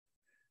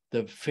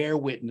 the fair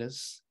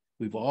witness.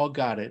 We've all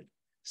got it.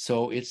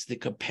 So it's the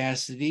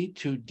capacity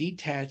to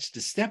detach,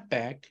 to step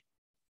back,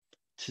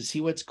 to see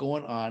what's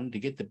going on, to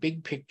get the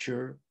big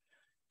picture,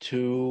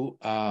 to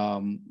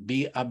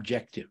be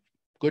objective.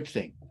 Good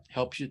thing.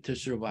 Helps you to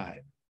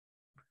survive.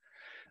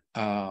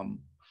 The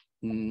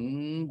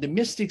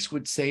mystics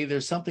would say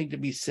there's something to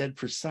be said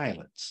for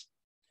silence.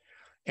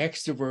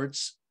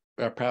 Extroverts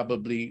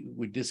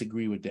would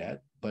disagree with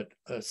that, but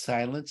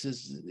silence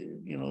is,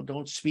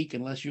 don't speak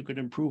unless you could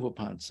improve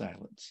upon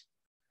silence,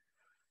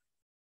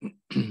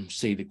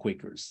 say the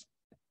Quakers.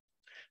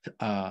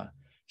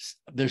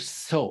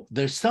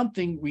 There's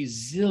something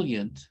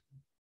resilient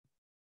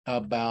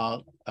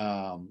about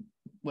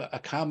a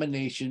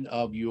combination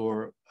of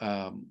your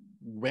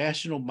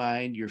rational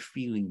mind, your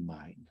feeling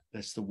mind.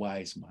 That's the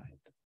wise mind.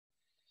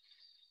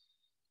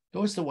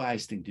 What's the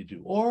wise thing to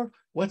do? Or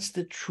what's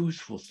the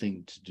truthful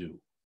thing to do?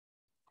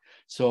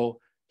 So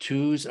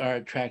twos are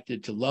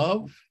attracted to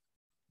love,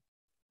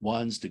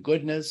 ones to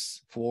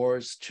goodness,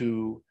 fours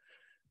to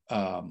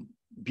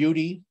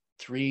beauty,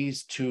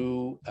 threes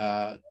to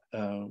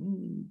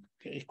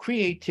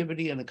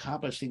creativity and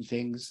accomplishing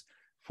things.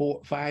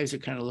 Fives are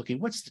kind of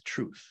looking, what's the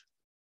truth?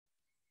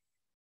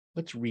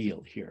 What's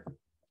real here?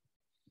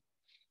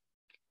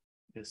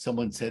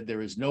 Someone said there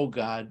is no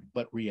God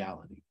but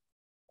reality.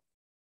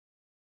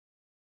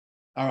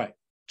 All right.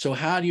 So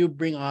how do you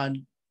bring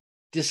on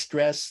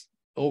distress?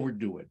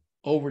 Overdo it,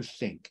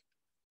 overthink,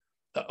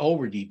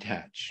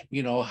 over-detach,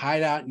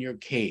 hide out in your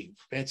cave.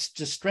 It's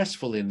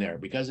distressful in there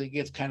because it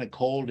gets kind of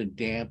cold and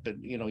damp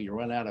and, you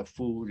run out of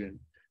food and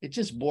it's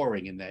just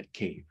boring in that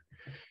cave.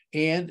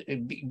 And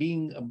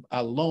being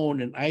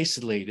alone and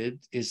isolated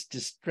is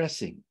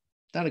distressing.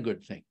 Not a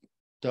good thing.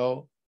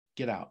 So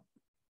get out.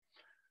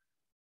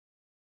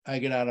 I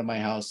get out of my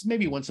house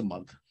maybe once a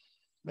month.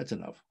 That's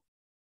enough.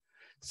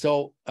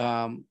 So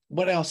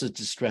what else is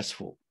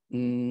distressful?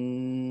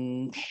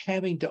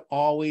 Having to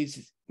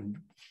always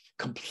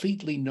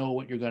completely know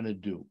what you're going to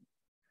do.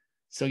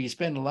 So you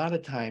spend a lot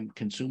of time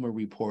consumer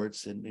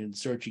reports and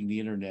searching the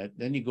internet.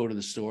 Then you go to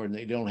the store and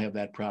they don't have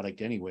that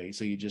product anyway.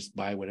 So you just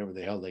buy whatever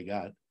the hell they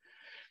got.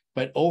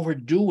 But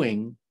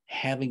overdoing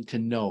having to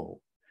know,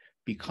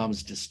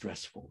 becomes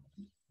distressful.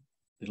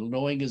 Little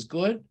knowing is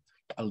good.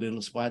 A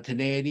little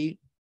spontaneity,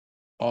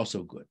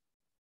 also good.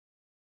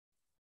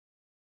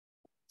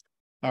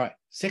 All right,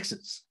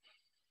 sixes.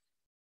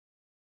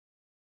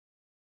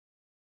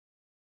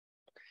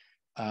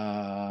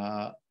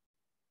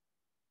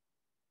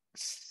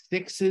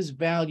 Sixes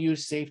value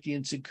safety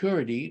and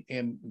security,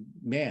 and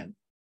man,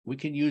 we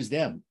can use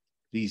them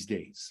these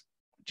days,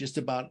 just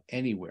about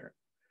anywhere.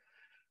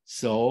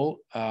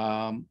 So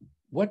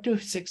what do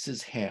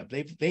sixes have?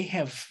 They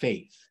have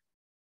faith.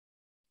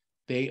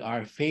 They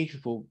are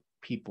faithful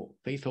people,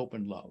 faith, hope,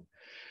 and love.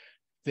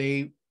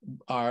 They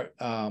are,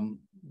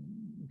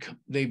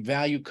 they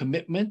value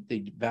commitment.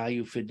 They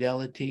value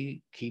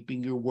fidelity,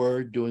 keeping your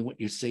word, doing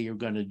what you say you're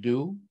going to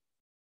do.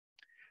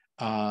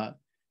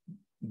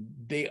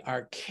 They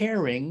are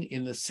caring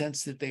in the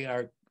sense that they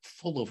are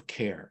full of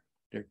care.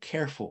 They're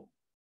careful.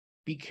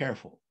 Be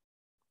careful.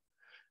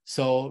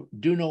 So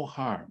do no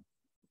harm.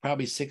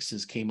 Probably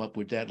sixes came up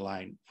with that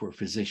line for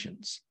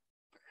physicians.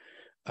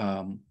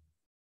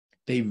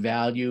 They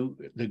value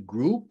the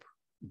group.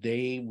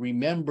 They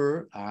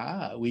remember,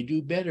 we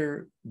do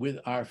better with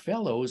our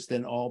fellows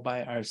than all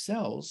by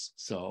ourselves.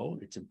 So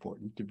it's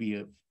important to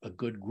be a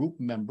good group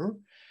member.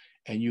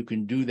 And you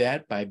can do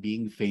that by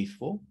being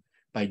faithful,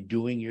 by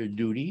doing your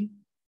duty.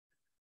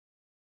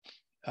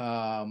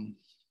 I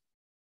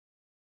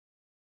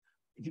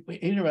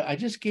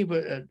just gave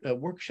a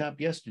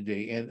workshop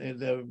yesterday, and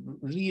the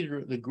leader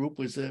of the group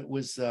was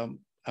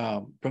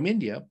from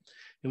India.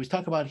 It was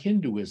talking about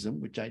Hinduism,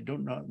 which I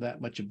don't know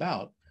that much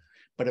about,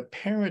 but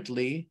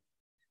apparently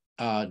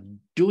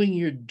doing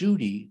your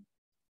duty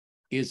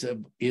is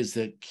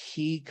a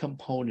key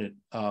component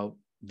of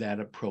that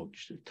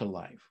approach to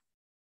life.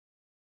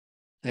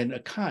 And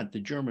Kant, the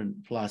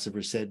German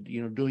philosopher, said,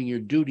 doing your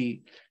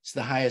duty is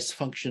the highest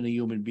function a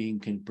human being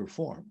can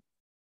perform.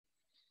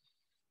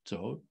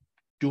 So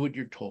do what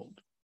you're told.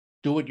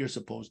 Do what you're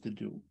supposed to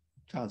do.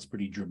 Sounds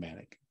pretty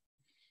dramatic.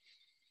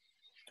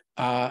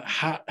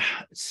 The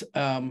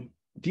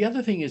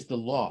other thing is the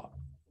law.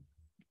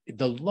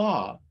 The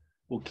law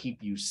will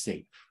keep you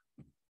safe.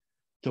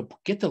 So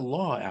get the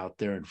law out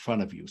there in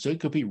front of you. So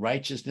it could be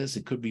righteousness,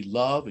 it could be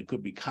love, it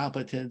could be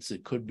competence,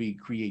 it could be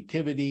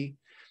creativity,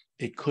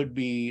 it could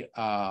be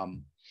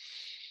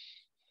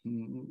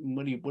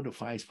what do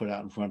fives put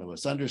out in front of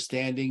us?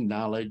 Understanding,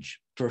 knowledge.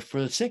 For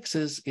the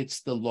sixes,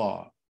 it's the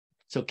law.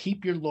 So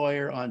keep your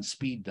lawyer on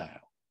speed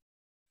dial.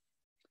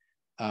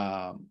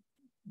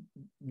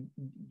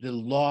 The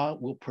law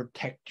will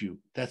protect you.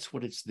 That's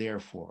what it's there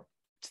for.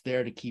 It's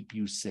there to keep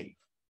you safe,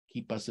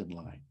 keep us in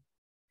line.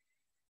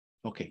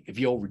 Okay, if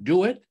you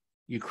overdo it,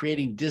 you're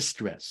creating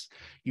distress.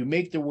 You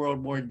make the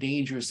world more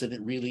dangerous than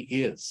it really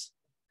is.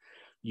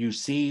 You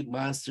see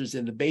monsters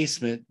in the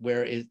basement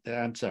where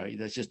I'm sorry,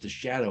 that's just a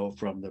shadow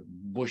from the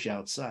bush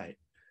outside.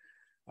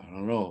 I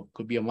don't know,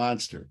 could be a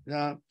monster.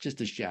 No,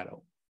 just a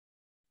shadow.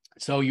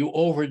 So you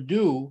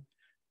overdo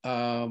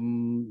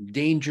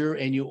danger,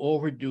 and you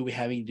overdo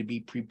having to be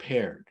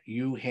prepared.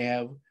 You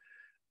have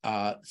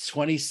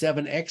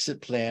 27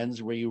 exit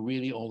plans where you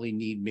really only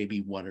need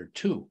maybe one or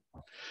two.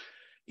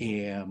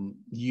 And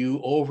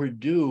you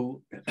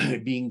overdo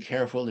being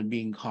careful and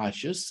being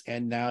cautious,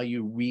 and now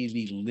you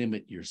really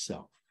limit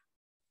yourself.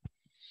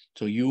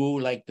 So you,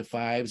 like the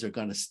fives, are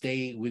going to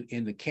stay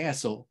within the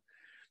castle,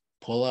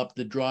 pull up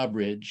the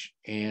drawbridge,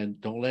 and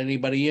don't let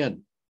anybody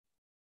in.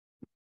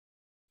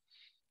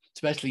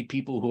 Especially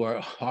people who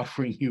are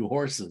offering you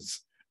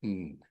horses.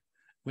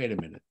 Wait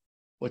a minute.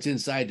 What's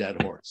inside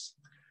that horse?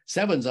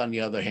 Sevens, on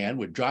the other hand,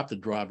 would drop the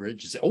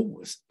drawbridge and say,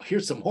 oh,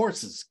 here's some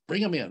horses.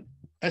 Bring them in.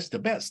 That's the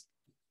best.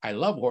 I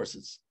love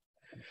horses.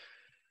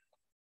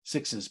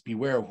 Sixes,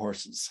 beware of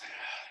horses.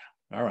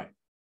 All right.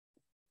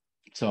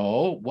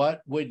 So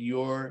what would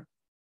your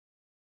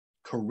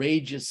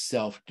courageous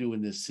self do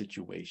in this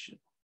situation?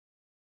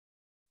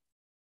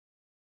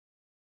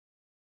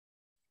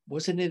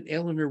 Wasn't it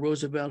Eleanor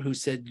Roosevelt who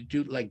said,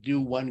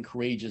 do one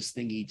courageous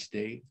thing each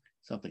day?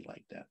 Something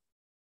like that.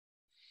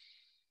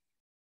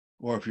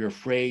 Or if you're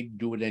afraid,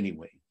 do it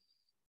anyway.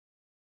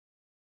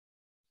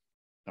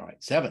 All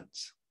right,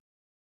 sevens.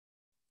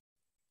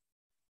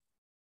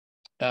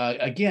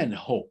 Again,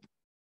 hope.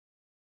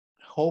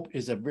 Hope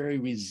is a very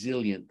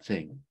resilient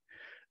thing.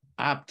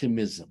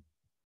 Optimism,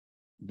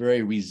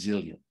 very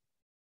resilient.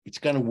 It's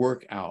going to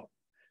work out.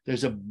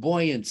 There's a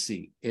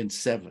buoyancy in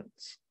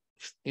sevens.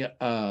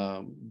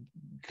 Bounce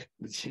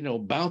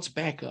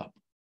back up.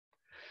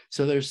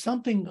 So there's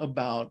something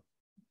about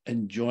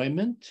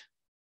enjoyment.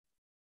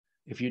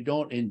 If you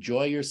don't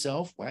enjoy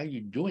yourself, why are you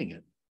doing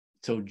it?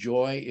 So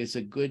joy is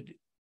a good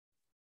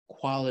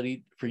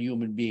quality for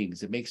human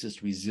beings. It makes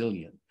us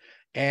resilient,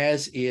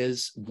 as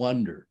is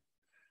wonder.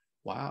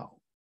 Wow,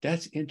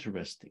 that's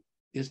interesting.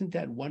 Isn't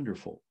that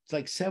wonderful? It's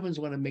like sevens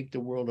want to make the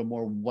world a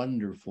more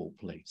wonderful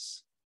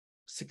place.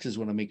 Sixes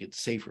want to make it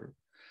safer.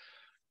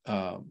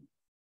 Finding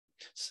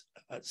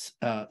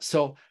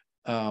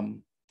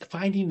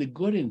the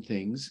good in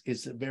things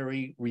is a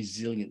very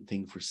resilient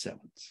thing for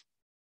sevens.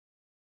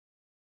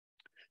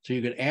 So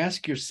you could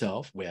ask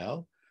yourself,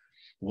 well,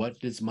 What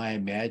does my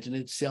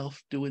imaginative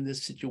self do in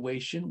this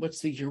situation? What's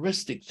the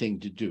heuristic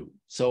thing to do?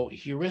 So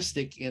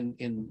heuristic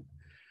in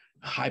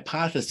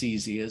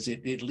hypotheses is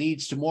it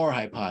leads to more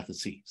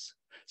hypotheses.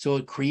 So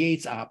it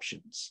creates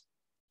options.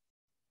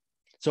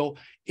 So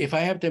if I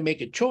have to make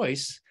a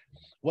choice,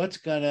 what's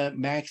going to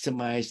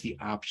maximize the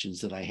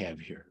options that I have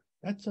here?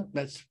 That's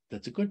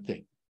a good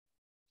thing.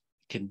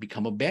 It can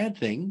become a bad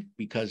thing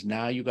because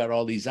now you got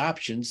all these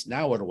options.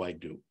 Now what do I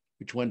do?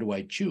 Which one do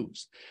I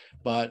choose?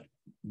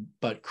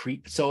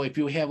 So if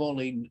you have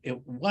only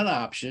one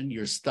option,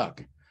 you're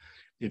stuck.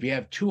 If you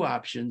have two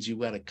options, you've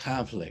got a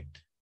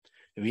conflict.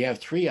 If you have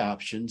three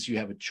options, you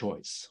have a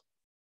choice.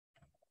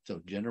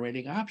 So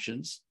generating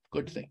options,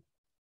 good thing.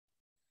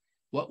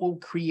 What will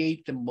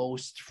create the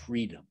most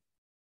freedom?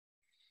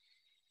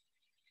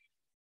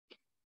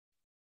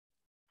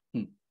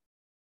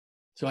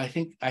 So I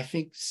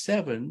think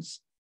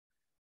sevens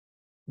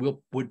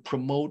would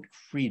promote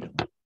freedom.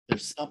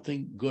 There's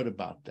something good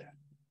about that.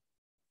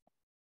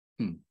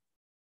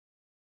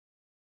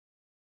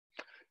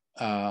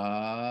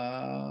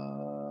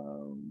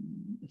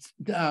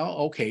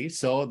 Okay,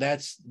 so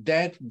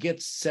that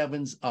gets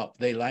sevens up.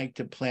 They like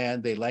to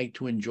plan, they like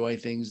to enjoy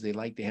things, they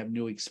like to have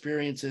new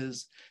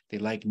experiences, they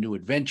like new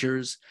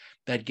adventures.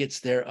 That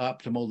gets their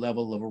optimal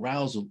level of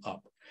arousal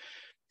up.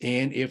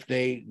 And if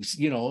they,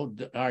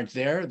 aren't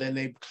there, then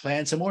they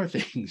plan some more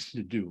things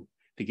to do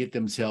to get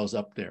themselves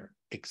up there,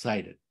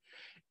 excited.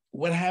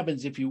 What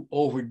happens if you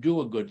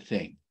overdo a good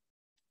thing?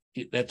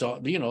 That's all,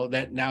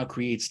 that now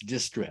creates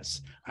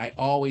distress. I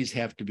always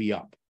have to be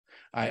up.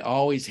 I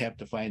always have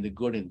to find the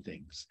good in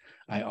things.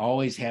 I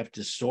always have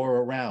to soar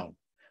around.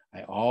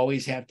 I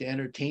always have to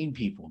entertain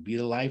people, be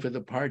the life of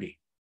the party.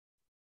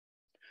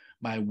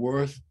 My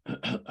worth,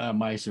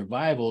 my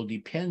survival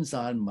depends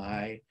on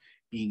my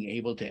being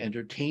able to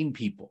entertain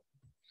people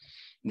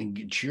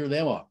and cheer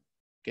them up,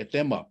 get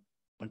them up.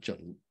 Bunch of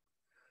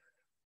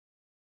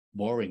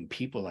boring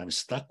people I'm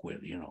stuck with,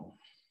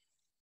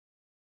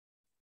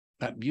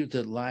 That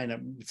beautiful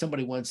line.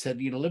 Somebody once said,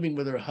 living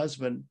with her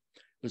husband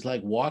was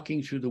like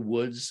walking through the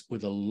woods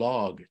with a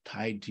log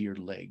tied to your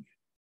leg.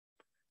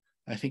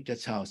 I think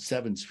that's how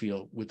sevens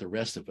feel with the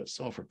rest of us.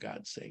 Oh, for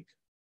God's sake.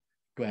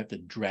 Do I have to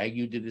drag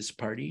you to this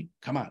party?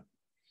 Come on.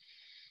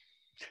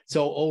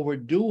 So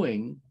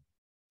overdoing,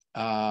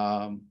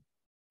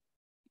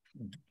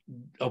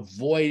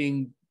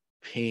 avoiding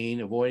pain,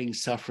 avoiding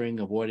suffering,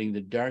 avoiding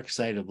the dark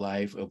side of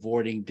life,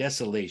 avoiding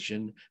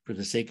desolation for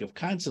the sake of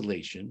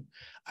consolation.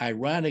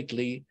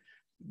 Ironically,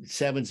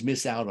 sevens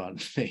miss out on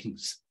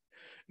things.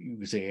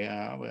 You say,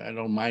 I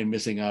don't mind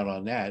missing out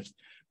on that,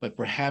 but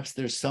perhaps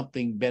there's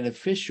something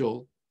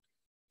beneficial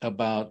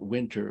about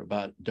winter,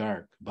 about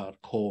dark, about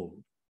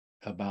cold,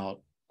 about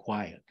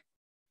quiet.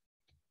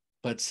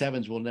 But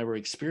sevens will never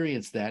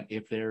experience that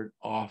if they're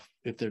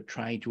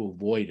trying to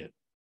avoid it,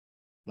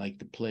 like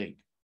the plague.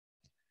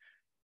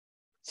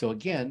 So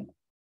again,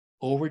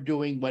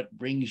 overdoing what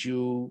brings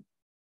you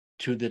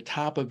to the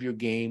top of your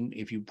game,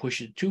 if you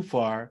push it too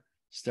far,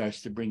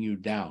 starts to bring you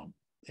down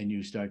and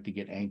you start to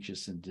get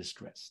anxious and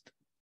distressed.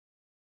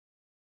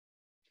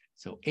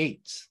 So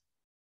eights.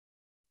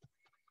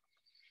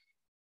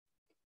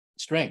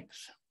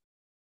 Strength.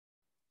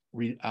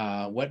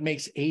 What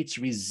makes eights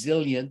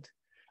resilient?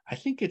 I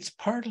think it's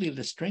partly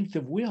the strength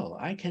of will.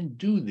 I can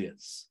do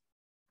this.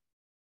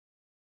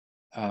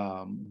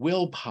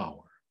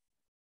 Willpower.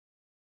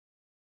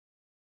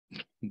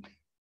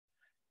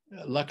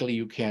 Luckily,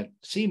 you can't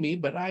see me,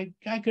 but I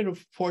could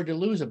afford to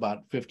lose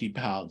about 50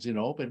 pounds,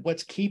 but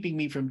what's keeping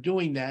me from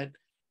doing that?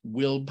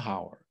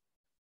 Willpower.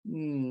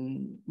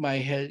 My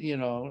head,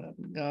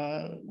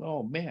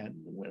 oh man,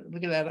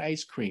 look at that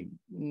ice cream.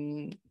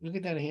 Look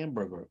at that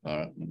hamburger.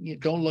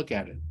 Don't look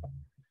at it.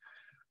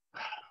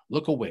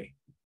 Look away.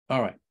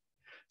 All right.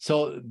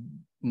 So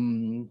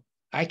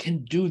I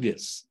can do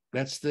this.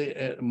 That's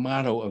the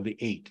motto of the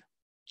eight.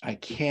 I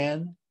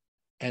can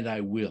and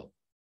I will.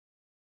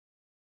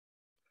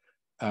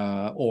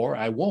 Or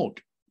I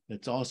won't.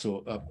 That's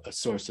also a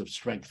source of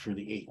strength for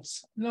the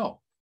eights.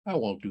 No, I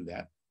won't do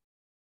that.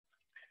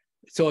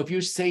 So if you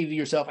say to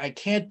yourself, I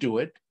can't do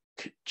it,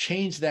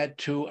 change that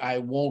to I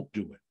won't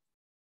do it.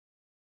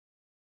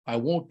 I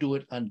won't do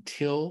it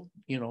until,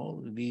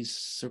 these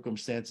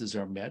circumstances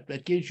are met.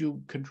 That gives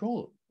you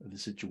control of the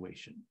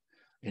situation.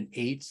 And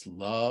eights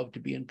love to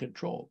be in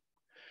control.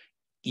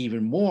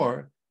 Even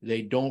more,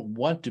 they don't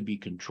want to be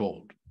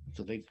controlled.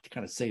 So they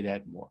kind of say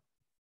that more.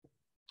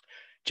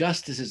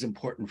 Justice is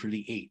important for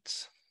the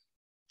eights.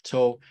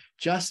 So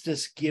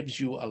justice gives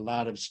you a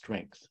lot of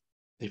strength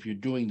if you're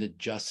doing the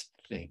just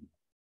thing.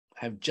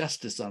 I have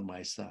justice on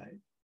my side,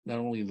 not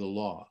only the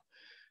law.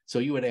 So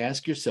you would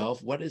ask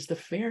yourself, what is the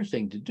fair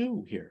thing to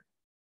do here?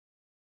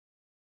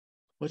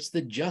 What's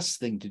the just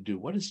thing to do?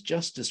 What does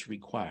justice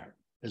require,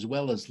 as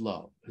well as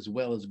love, as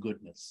well as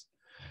goodness?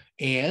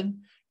 And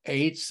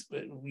eights,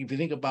 if you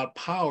think about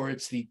power,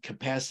 it's the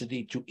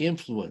capacity to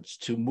influence,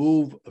 to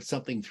move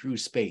something through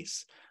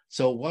space.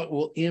 So what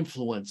will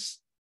influence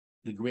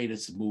the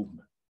greatest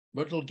movement?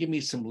 What will give me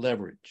some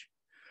leverage?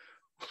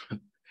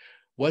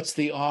 What's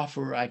the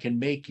offer I can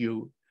make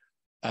you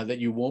that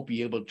you won't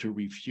be able to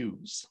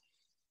refuse?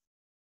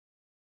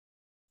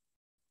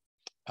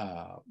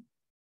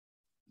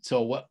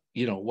 So what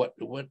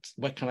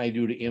can I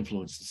do to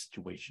influence the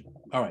situation?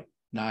 All right,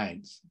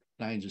 nines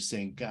are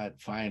saying, God,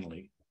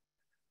 finally,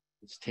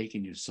 it's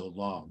taken you so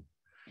long.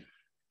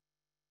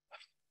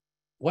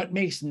 What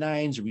makes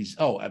nines?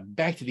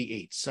 Back to the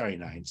eights. Sorry,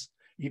 nines.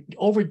 You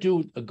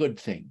overdo a good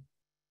thing.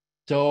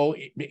 So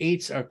the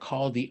eights are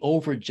called the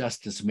over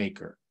justice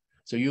maker.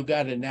 So you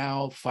got to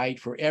now fight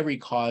for every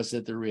cause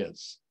that there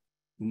is.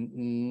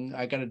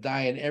 I got to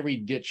die in every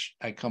ditch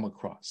I come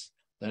across.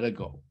 Let it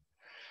go.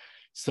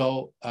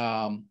 So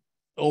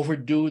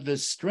overdo the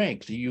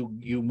strength.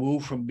 You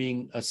move from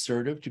being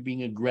assertive to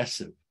being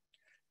aggressive.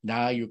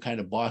 Now you're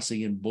kind of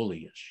bossy and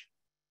bullyish.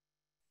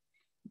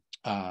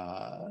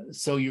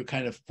 So you're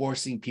kind of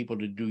forcing people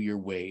to do your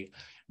way.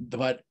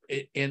 But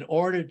in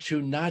order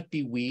to not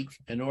be weak,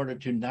 in order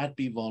to not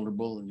be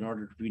vulnerable, in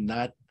order to be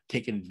not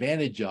taken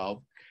advantage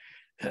of,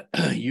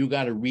 you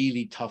got to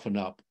really toughen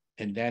up,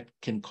 and that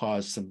can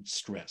cause some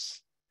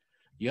stress.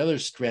 The other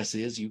stress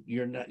is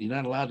you're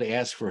not allowed to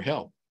ask for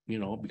help,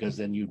 because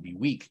then you'd be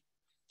weak,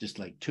 just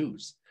like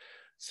twos.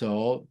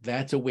 So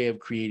that's a way of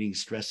creating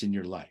stress in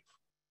your life.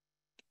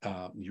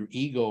 Your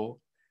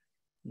ego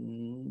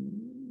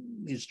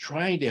is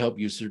trying to help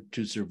you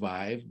to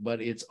survive,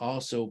 but it's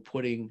also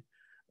putting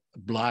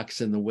blocks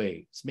in the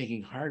way. It's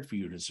making it hard for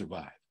you to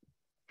survive.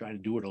 Try to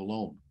do it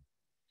alone.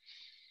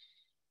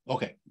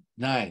 Okay,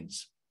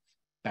 nines.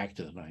 Back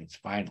to the nines,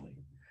 finally.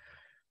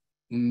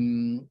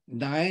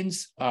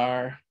 Nines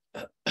are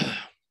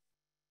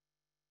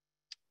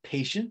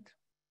patient.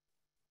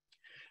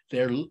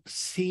 They're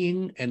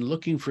seeing and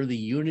looking for the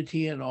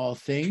unity in all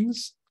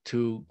things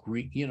to,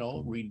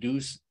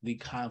 reduce the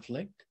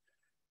conflict.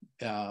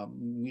 Let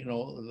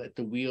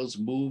the wheels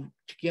move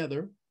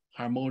together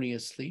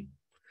harmoniously.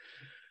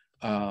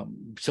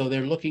 So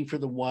they're looking for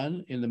the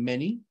one in the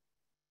many.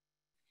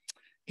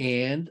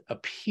 And a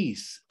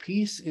peace.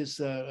 Peace is,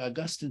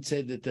 Augustine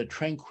said, that the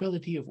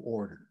tranquility of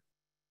order.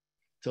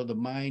 So the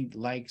mind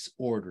likes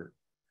order.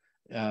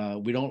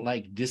 We don't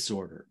like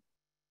disorder.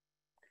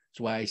 That's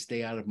why I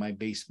stay out of my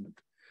basement.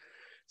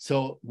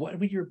 So what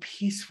would your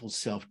peaceful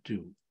self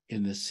do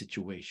in this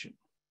situation?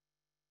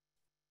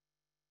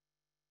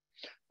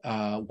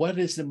 What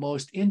is the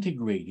most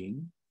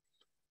integrating,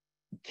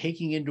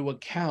 taking into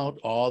account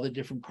all the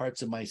different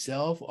parts of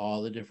myself,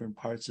 all the different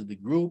parts of the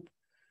group?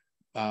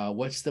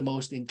 What's the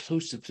most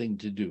inclusive thing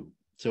to do?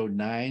 So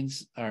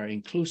nines are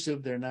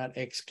inclusive, they're not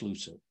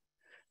exclusive.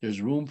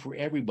 There's room for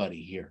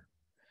everybody here.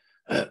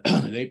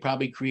 They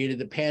probably created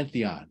the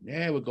pantheon.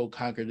 Yeah, we'll go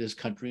conquer this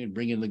country and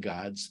bring in the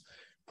gods,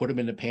 put them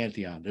in the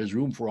pantheon. There's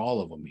room for all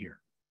of them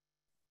here.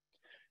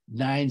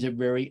 Nines are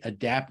very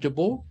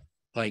adaptable,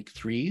 like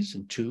threes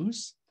and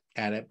twos.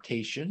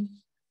 Adaptation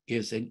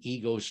is an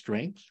ego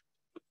strength.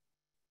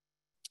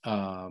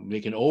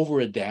 They can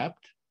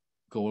over-adapt,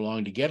 go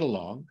along to get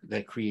along.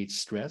 That creates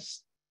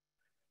stress.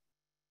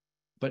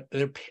 But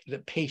they're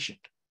patient.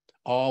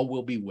 All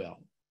will be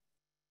well.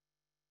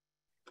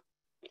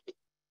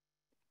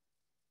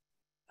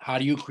 How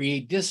do you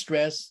create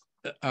distress?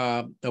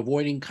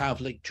 Avoiding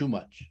conflict too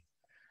much.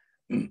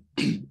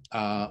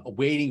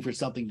 Waiting for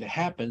something to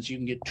happen, so you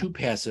can get too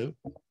passive.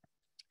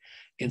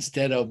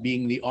 Instead of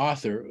being the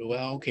author,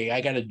 well, okay,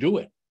 I got to do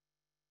it.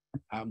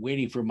 I'm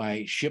waiting for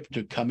my ship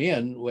to come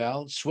in.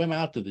 Well, swim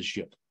out to the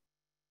ship.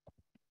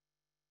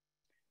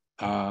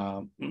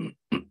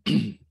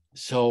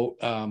 So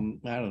I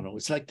don't know.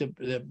 It's like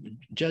the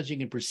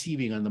judging and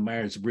perceiving on the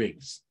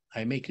Myers-Briggs.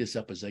 I make this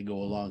up as I go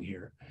along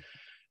here.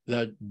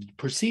 The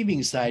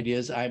perceiving side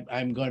is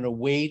I'm going to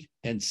wait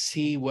and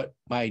see what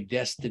my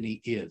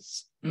destiny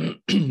is.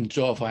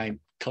 So if I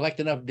collect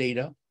enough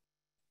data,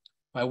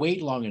 if I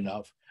wait long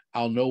enough,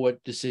 I'll know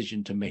what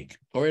decision to make,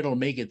 or it'll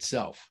make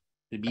itself.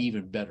 It'd be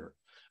even better.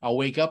 I'll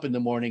wake up in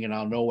the morning and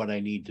I'll know what I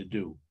need to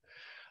do.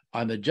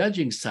 On the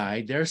judging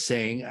side, they're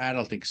saying, I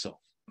don't think so.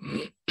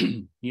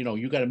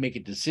 You got to make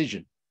a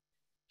decision.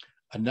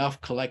 Enough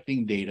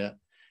collecting data,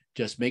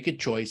 just make a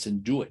choice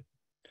and do it.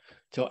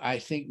 So I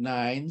think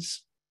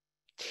nines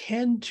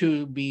tend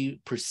to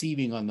be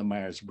perceiving on the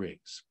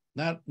Myers-Briggs,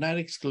 not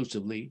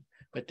exclusively,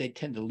 but they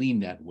tend to lean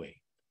that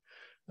way.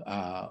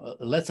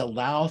 Let's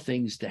allow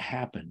things to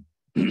happen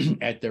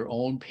at their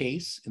own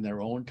pace, in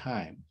their own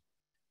time,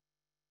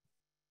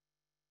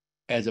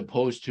 as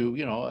opposed to,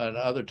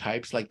 other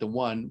types like the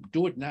one,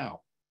 do it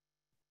now.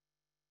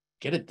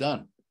 Get it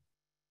done.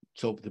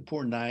 So the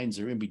poor nines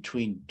are in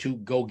between two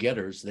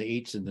go-getters, the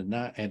eights and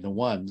the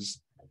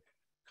ones.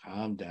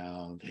 Calm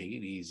down, take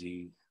it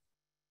easy,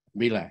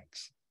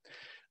 relax.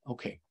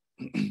 Okay.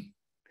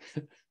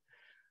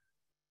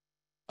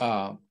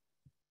 I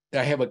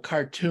have a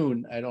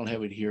cartoon. I don't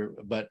have it here,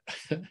 but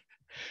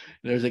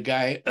there's a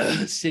guy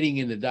sitting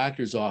in the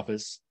doctor's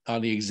office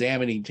on the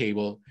examining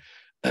table,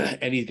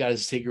 and he's got a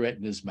cigarette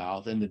in his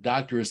mouth, and the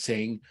doctor is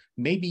saying,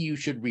 maybe you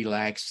should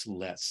relax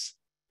less.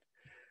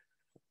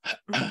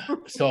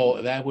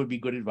 So that would be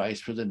good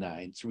advice for the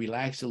nines.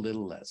 Relax a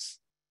little less.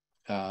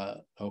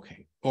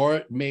 Okay.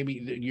 Or maybe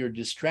you're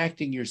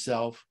distracting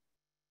yourself.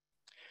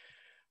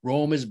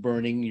 Rome is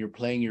burning. You're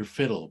playing your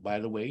fiddle. By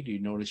the way, do you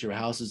notice your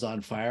house is on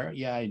fire?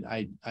 Yeah,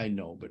 I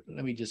know, but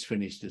let me just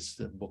finish this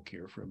book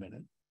here for a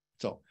minute.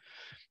 So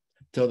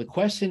the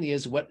question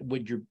is, what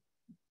would your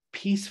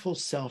peaceful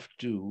self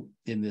do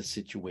in this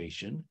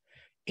situation?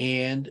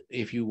 And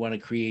if you want to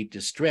create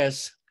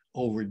distress,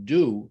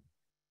 overdo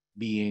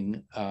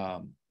being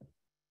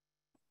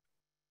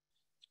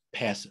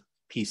passive,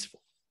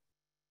 peaceful.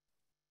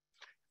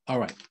 All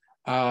right.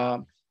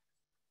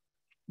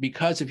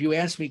 Because if you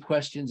ask me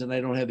questions and I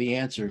don't have the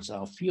answers,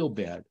 I'll feel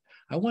bad.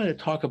 I want to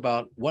talk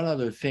about one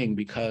other thing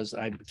because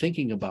I'm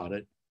thinking about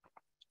it.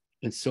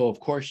 And so, of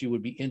course, you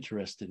would be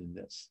interested in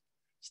this.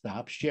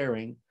 Stop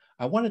sharing.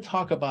 I want to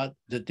talk about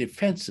the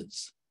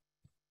defenses.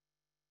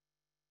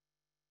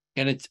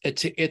 And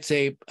it's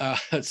a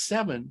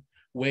 7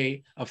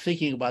 way of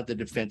thinking about the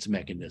defense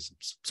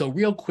mechanisms. So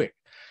real quick,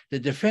 the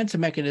defense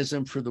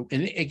mechanism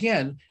and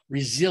again,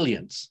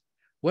 resilience.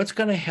 What's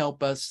going to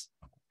help us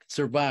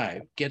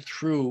survive, get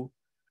through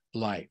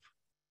life?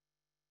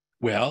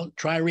 Well,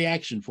 try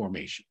reaction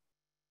formation.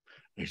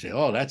 They say,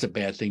 oh, that's a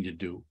bad thing to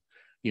do,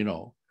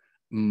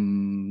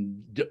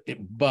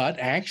 but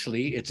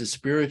actually it's a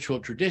spiritual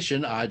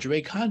tradition,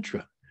 agere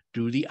contra,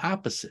 do the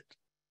opposite.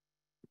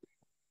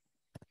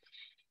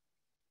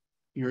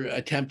 You're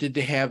attempted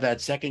to have that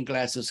second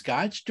glass of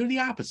scotch, do the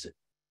opposite.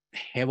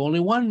 Have only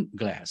one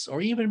glass, or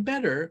even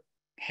better,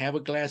 have a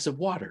glass of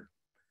water.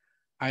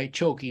 I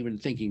choke even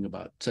thinking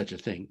about such a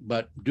thing,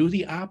 but do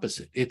the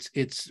opposite.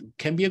 It's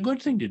can be a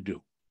good thing to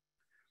do.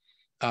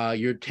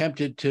 You're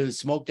tempted to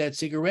smoke that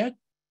cigarette,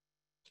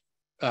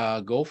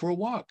 go for a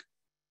walk.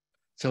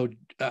 So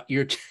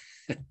you're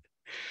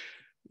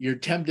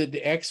tempted to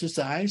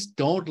exercise,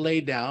 don't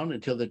lay down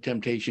until the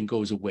temptation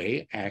goes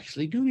away.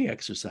 Actually do the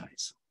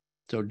exercise.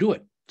 So do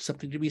it.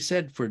 Something to be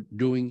said for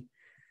doing.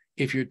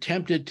 If you're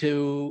tempted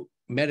to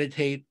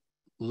meditate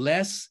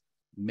less,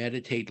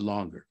 meditate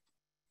longer.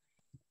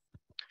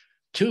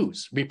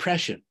 2s,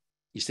 repression.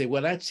 You say,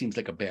 well, that seems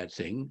like a bad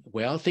thing.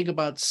 Well, think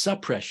about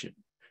suppression.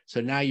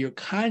 So now you're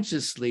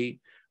consciously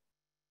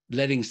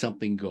letting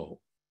something go.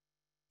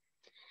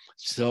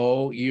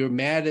 So you're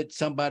mad at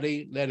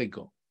somebody, let it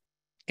go.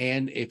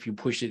 And if you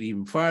push it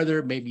even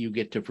farther, maybe you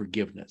get to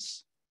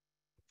forgiveness.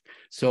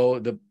 So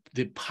the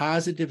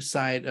positive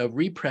side of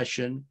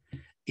repression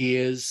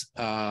is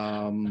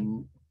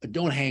don't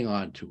hang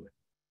on to it.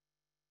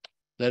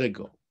 Let it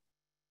go.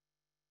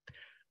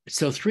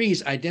 So 3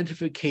 is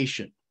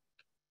identification.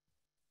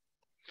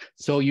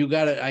 So you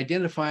got to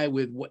identify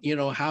with what,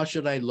 how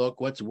should I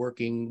look? What's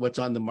working? What's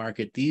on the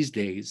market these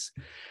days?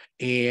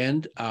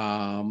 And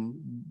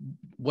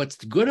what's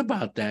good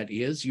about that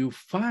is you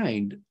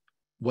find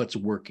what's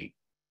working,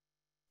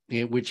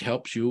 which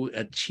helps you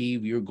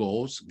achieve your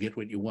goals, get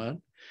what you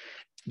want.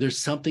 There's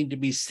something to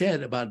be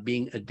said about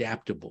being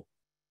adaptable.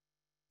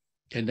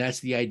 And that's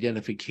the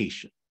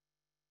identification.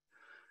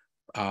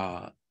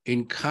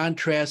 In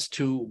contrast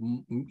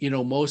to,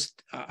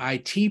 most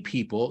IT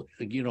people,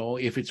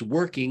 if it's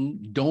working,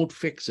 don't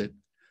fix it.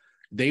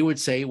 They would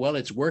say, well,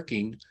 it's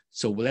working,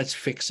 so let's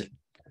fix it.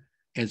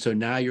 And so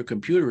now your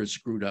computer is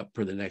screwed up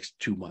for the next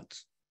 2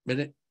 months.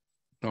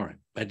 All right,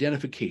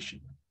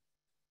 identification.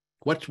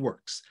 What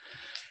works?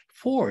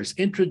 4 is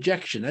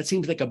introjection. That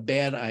seems like a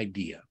bad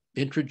idea.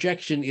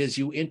 Introjection is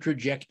you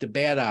introject the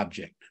bad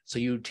object. So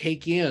you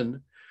take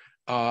in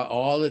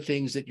all the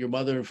things that your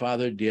mother and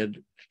father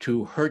did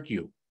to hurt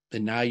you,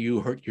 and now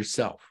you hurt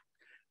yourself.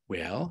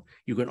 Well,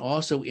 you can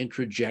also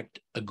introject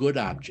a good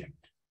object.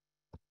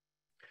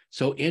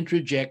 So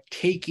introject,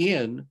 take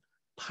in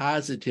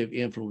positive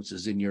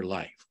influences in your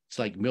life. It's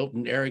like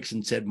Milton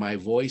Erickson said, my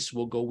voice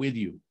will go with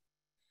you.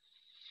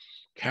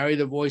 Carry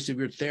the voice of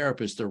your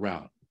therapist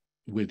around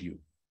with you,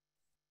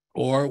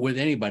 or with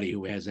anybody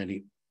who has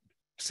any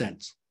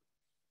sense.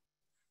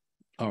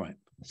 All right,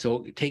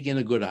 so take in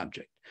a good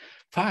object.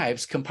 5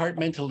 is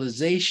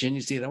compartmentalization.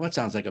 You see, that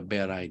sounds like a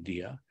bad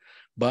idea,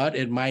 but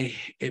it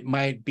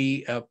might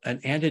be an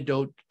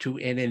antidote to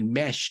an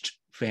enmeshed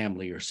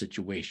family or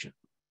situation.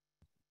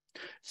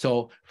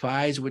 So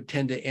 5s would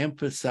tend to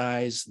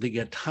emphasize the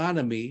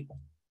autonomy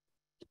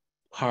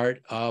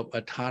part of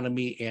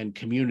autonomy and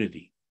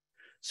community.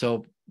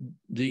 So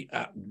the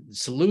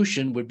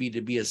solution would be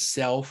to be a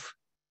self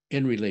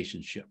in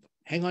relationship.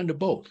 Hang on to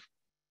both.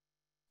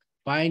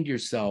 Find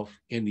yourself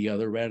in the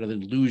other rather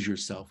than lose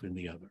yourself in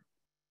the other.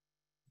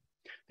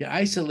 The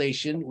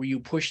isolation, where you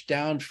push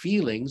down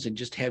feelings and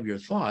just have your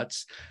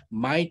thoughts,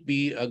 might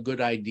be a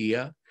good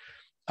idea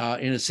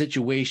in a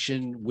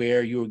situation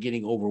where you're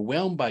getting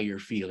overwhelmed by your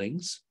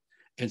feelings,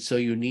 and so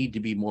you need to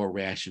be more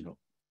rational.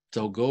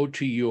 So go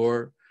to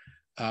your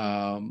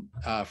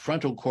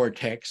frontal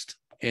cortex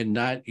and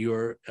not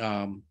your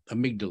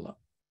amygdala.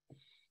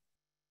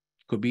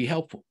 Could be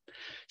helpful.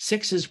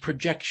 6 is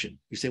projection.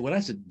 You say, well,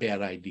 that's a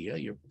bad idea.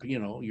 You're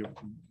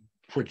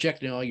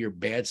projecting all your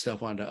bad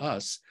stuff onto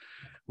us.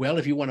 Well,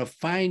 if you want to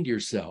find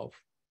yourself,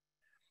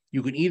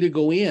 you can either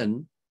go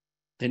in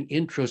and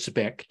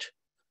introspect,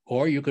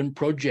 or you can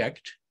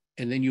project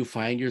and then you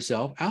find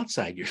yourself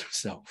outside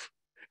yourself.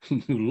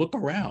 You look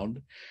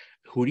around,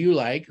 who do you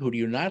like, who do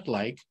you not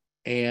like,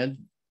 and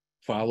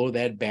follow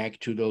that back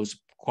to those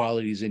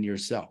qualities in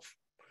yourself.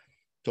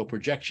 So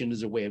projection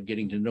is a way of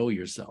getting to know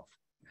yourself.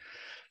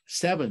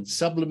 7,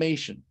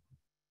 sublimation.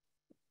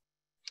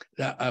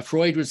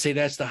 Freud would say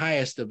that's the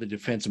highest of the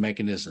defense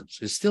mechanisms.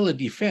 It's still a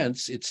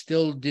defense. It's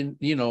still,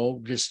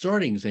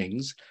 distorting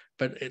things,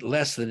 but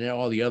less than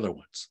all the other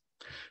ones.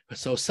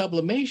 So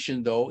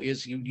sublimation, though,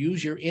 is you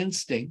use your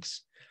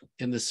instincts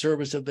in the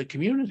service of the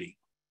community.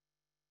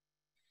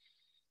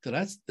 So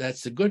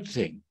that's a good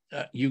thing.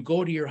 You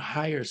go to your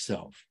higher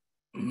self,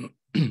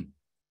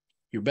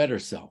 your better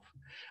self,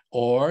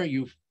 or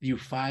you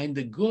find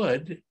the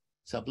good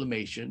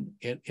sublimation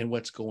in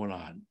what's going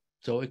on.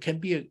 So it can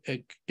be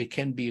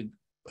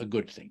a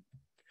good thing.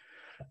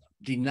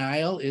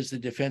 Denial is the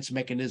defense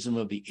mechanism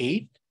of the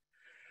 8.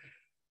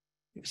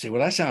 You say,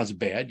 well, that sounds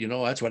bad.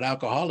 That's what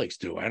alcoholics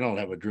do. I don't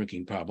have a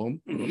drinking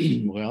problem.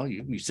 Well,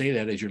 you say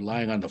that as you're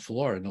lying on the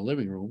floor in the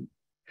living room.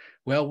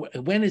 Well,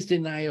 when is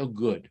denial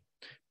good?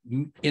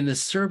 In the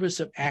service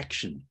of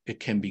action, it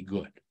can be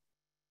good.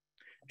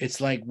 It's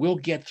like, we'll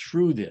get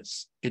through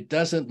this. It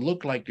doesn't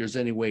look like there's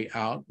any way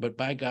out, but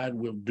by God,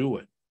 we'll do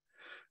it.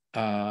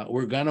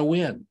 We're going to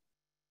win.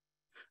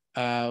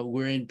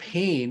 We're in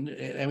pain.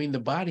 I mean, the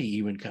body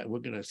even, we're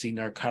going to see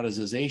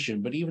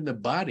narcotization, but even the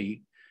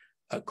body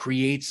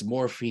creates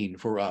morphine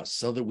for us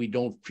so that we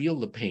don't feel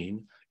the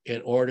pain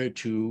in order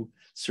to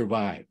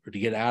survive or to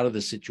get out of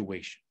the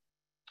situation.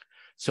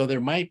 So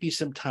there might be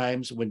some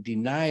times when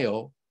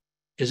denial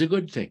is a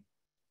good thing.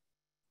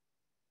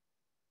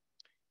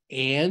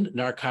 And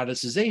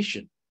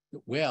narcotization.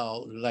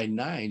 Well, like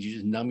 9, you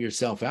just numb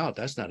yourself out.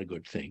 That's not a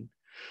good thing.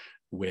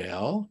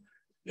 Well,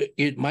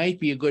 it might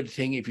be a good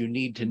thing if you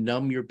need to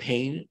numb your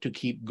pain to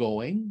keep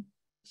going.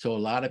 So a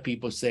lot of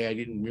people say, I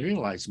didn't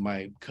realize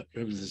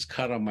there was this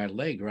cut on my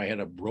leg, or I had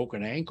a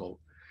broken ankle.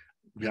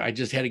 I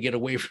just had to get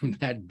away from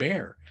that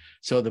bear.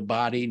 So the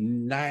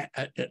body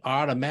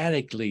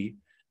automatically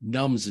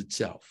numbs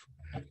itself.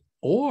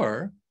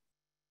 Or,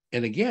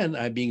 and again,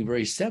 I'm being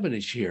very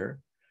 7-ish here,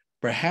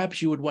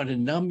 perhaps you would want to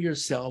numb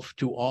yourself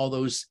to all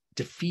those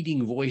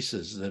defeating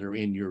voices that are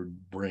in your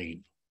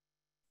brain.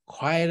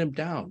 Quiet them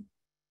down.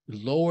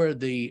 Lower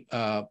the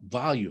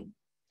volume.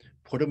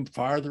 Put them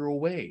farther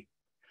away.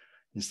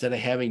 Instead of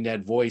having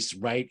that voice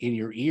right in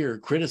your ear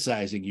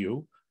criticizing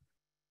you,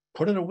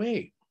 put it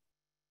away.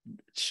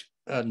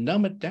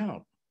 Numb it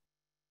down.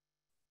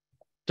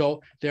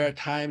 So there are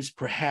times,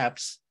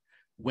 perhaps,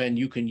 when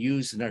you can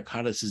use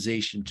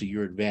narcotization to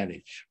your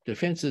advantage.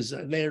 Defenses,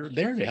 they're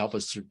there to help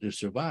us to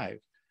survive.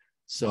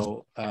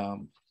 So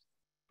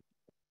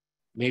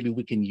maybe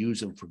we can use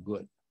them for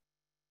good.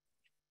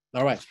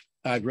 All right,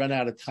 I've run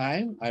out of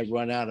time. I've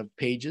run out of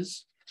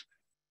pages.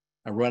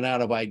 I've run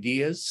out of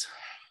ideas.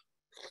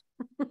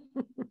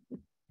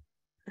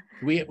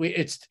 We're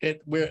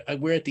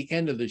at the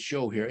end of the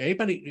show here.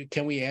 Anybody,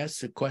 can we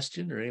ask a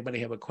question, or anybody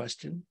have a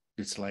question?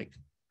 It's like,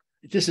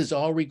 this is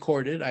all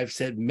recorded. I've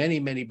said many,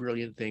 many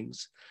brilliant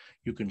things.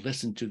 You can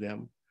listen to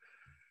them.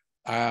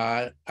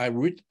 I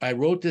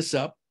wrote this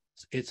up.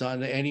 It's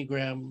on the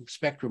Enneagram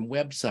Spectrum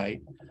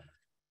website.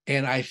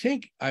 And I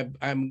think I'm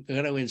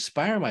going to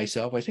inspire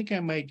myself. I think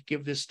I might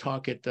give this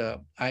talk at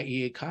the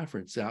IEA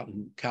conference out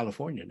in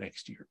California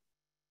next year.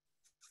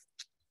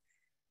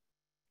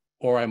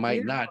 Or I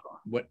might not,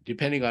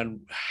 depending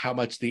on how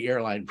much the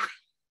airline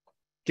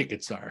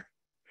tickets are.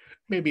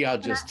 Maybe I'll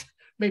just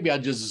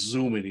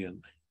Zoom it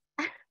in.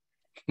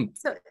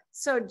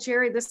 So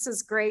Jerry, this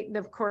is great. And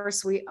of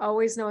course, we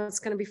always know it's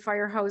going to be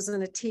fire hose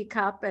and a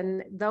teacup.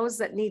 And those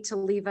that need to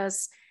leave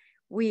us,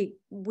 we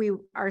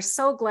are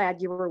so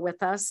glad you were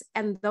with us.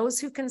 And those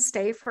who can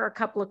stay for a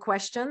couple of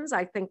questions,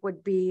 I think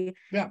would be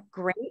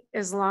great,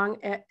 as long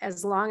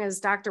as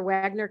Dr.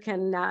 Wagner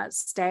can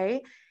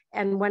stay.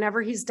 And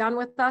whenever he's done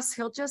with us,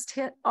 he'll just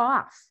hit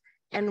off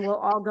and we'll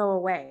all go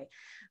away.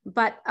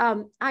 But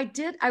I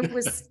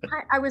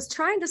was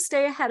trying to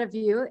stay ahead of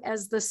you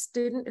as the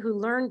student who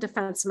learned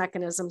defense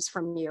mechanisms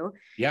from you.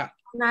 Yeah.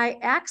 And I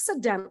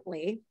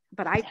accidentally,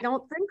 but I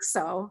don't think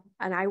so,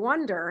 and I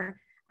wonder,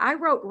 I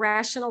wrote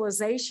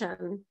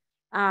rationalization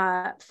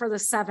for the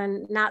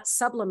 7, not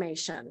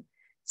sublimation.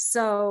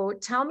 So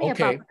tell me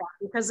about that,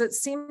 because it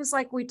seems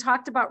like we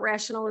talked about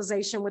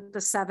rationalization with the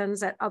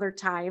 7s at other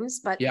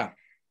times, but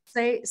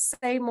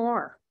say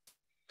more.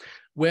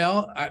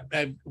 Well,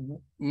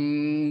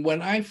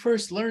 when I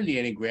first learned the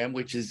Enneagram,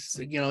 which is,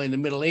 in the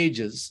Middle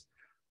Ages,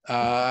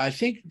 I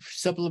think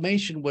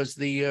sublimation was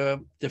the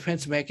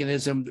defense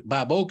mechanism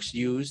Bob Oakes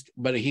used,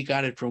 but he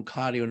got it from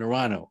Claudio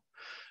Naranjo.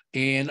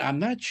 And I'm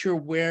not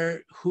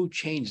sure who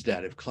changed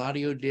that, if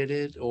Claudio did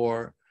it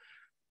or,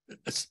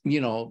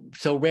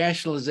 so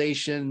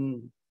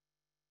rationalization,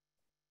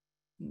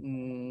 I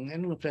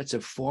don't know if that's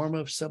a form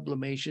of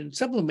sublimation.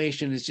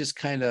 Sublimation is just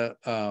kind of,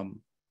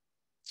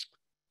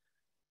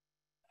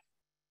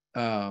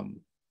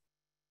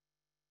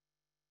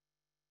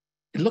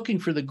 looking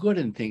for the good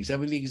in things. I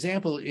mean, the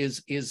example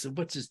is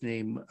what's his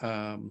name?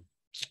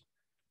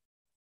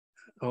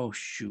 oh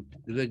shoot,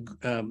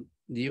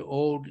 the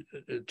old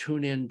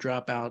tune in,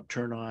 drop out,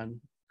 turn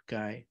on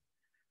guy.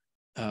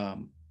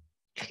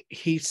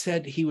 He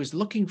said he was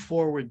looking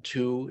forward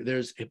to,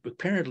 there's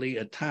apparently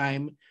a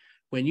time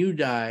when you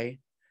die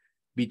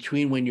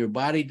between when your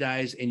body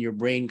dies and your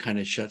brain kind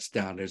of shuts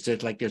down. There's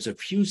a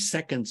few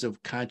seconds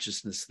of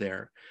consciousness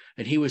there.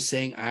 And he was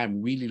saying,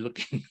 I'm really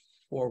looking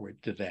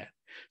forward to that.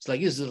 It's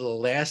like, this is the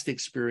last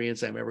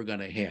experience I'm ever going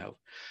to have.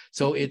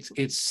 So it's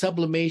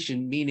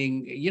sublimation,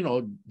 meaning,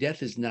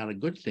 death is not a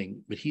good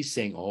thing, but he's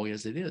saying, oh,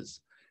 yes, it is.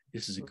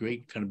 This is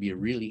going to be a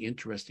really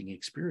interesting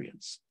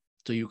experience.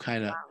 So you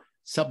kind of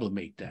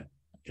sublimate that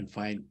and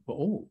find,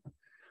 oh,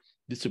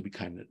 this will be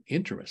kind of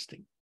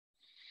interesting.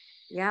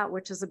 Yeah,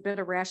 which is a bit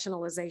of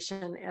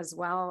rationalization as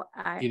well.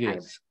 It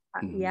is.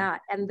 Yeah.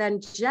 And then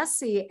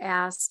Jessie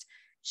asked,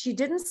 she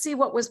didn't see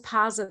what was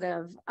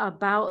positive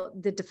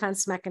about the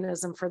defense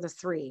mechanism for the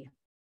 3.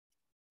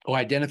 Oh,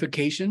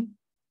 identification?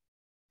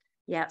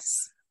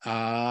 Yes.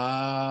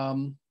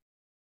 Well,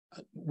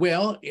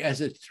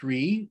 as a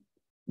 3,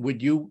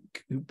 would you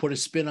put a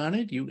spin on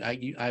it?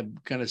 I'm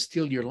going to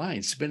steal your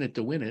line. Spin it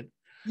to win it.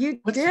 You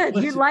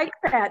like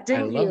that,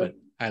 didn't you?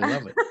 I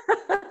love it.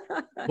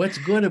 What's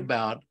good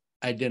about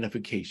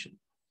identification?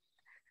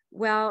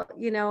 Well,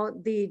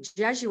 the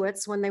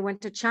Jesuits, when they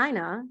went to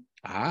China,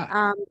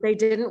 they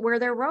didn't wear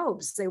their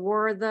robes. They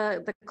wore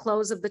the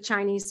clothes of the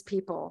Chinese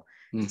people,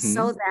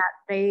 so that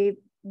they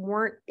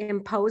weren't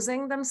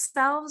imposing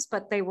themselves,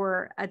 but they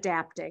were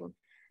adapting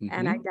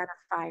and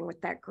identifying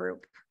with that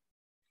group.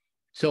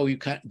 So you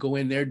can't go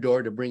in their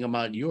door to bring them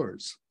out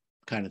yours,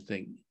 kind of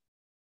thing.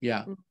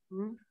 Yeah.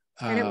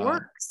 And it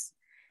works.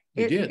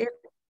 It did.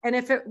 And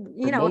if it,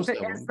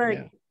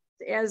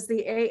 as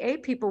the AA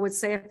people would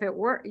say, if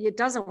it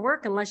doesn't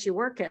work unless you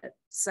work it.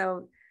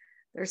 So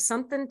there's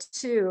something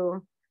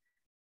to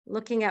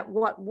looking at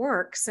what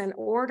works in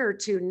order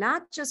to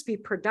not just be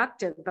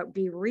productive, but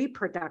be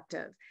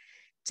reproductive.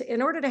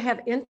 In order to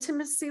have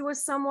intimacy with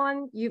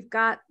someone, you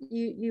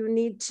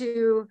need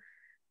to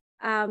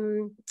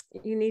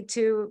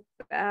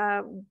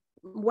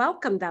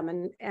welcome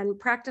them and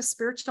practice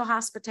spiritual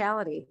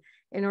hospitality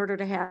in order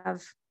to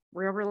have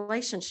real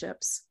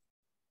relationships.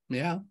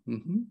 Yeah.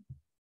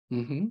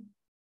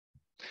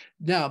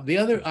 Now, the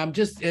other, I'm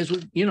just, as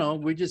we,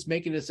 we're just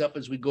making this up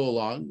as we go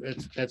along.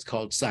 That's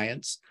called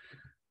science.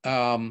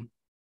 So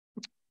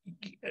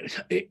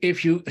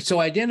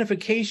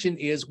identification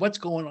is what's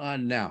going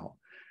on now.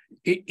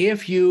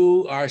 If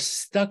you are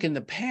stuck in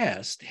the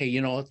past, hey,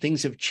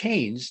 things have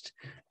changed,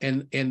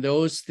 and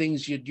those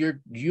things you're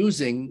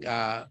using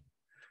are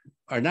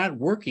not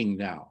working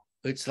now.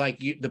 It's like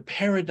the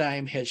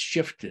paradigm has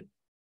shifted.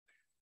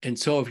 And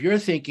so if you're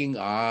thinking,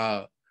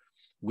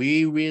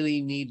 we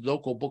really need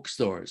local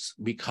bookstores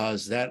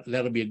because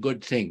that'll be a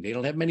good thing. They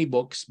don't have many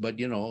books, but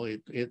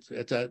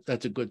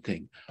that's a good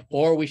thing.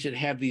 Or we should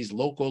have these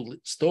local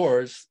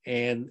stores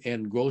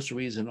and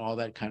groceries and all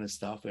that kind of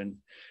stuff, and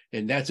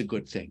that's a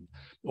good thing.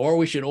 Or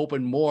we should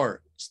open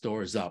more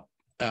stores up,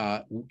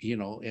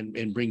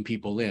 and bring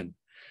people in.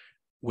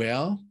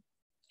 Well,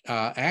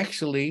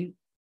 actually,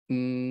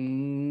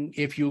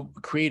 if you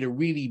create a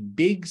really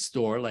big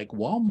store like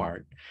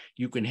Walmart,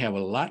 you can have a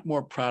lot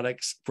more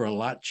products for a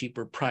lot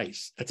cheaper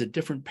price. That's a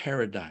different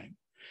paradigm.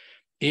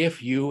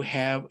 If you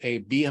have a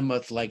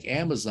behemoth like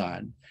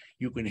Amazon,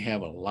 you can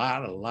have a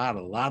lot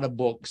of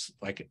books,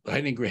 like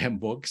Enneagram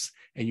books,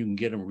 and you can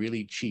get them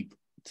really cheap.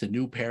 It's a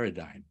new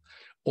paradigm.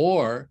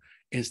 Or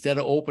instead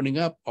of opening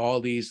up all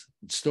these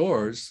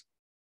stores,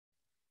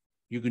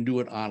 you can do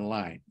it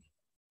online.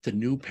 It's a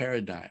new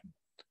paradigm.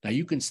 Now,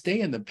 you can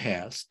stay in the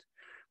past,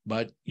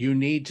 but you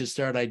need to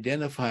start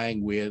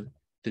identifying with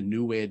the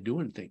new way of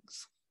doing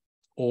things.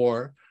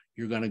 Or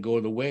you're going to go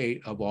the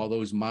way of all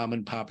those mom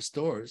and pop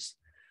stores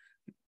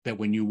that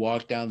when you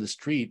walk down the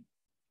street,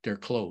 they're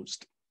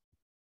closed.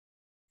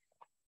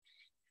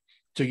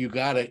 So you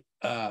got to,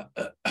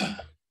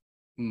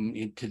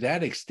 to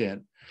that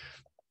extent,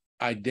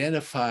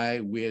 identify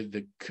with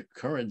the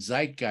current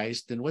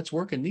zeitgeist and what's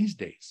working these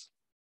days.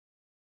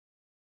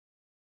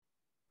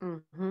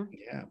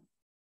 Yeah.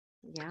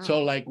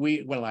 So like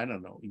I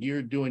don't know,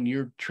 you're doing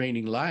your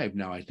training live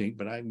now, I think,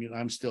 but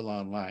I'm still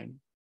online.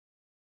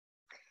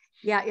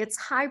 Yeah, it's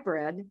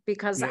hybrid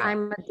because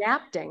I'm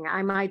adapting.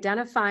 I'm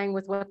identifying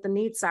with what the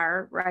needs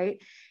are,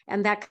 right?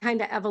 And that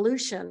kind of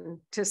evolution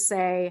to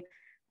say,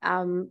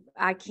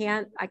 I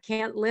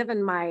can't live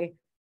in my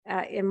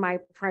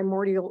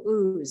primordial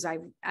ooze.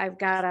 I've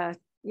got to,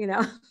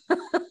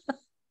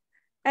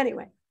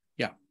 anyway.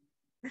 Yeah.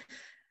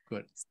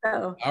 Good.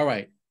 So. All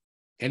right.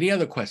 Any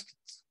other questions?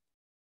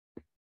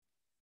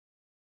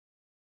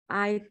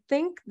 I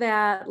think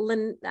that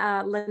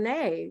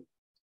Lene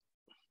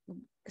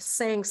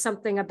saying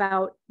something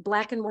about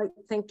black and white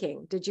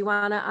thinking. Did you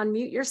want to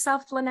unmute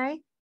yourself,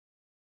 Lene?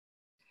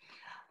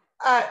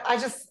 I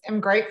just am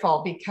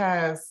grateful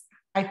because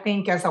I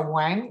think as a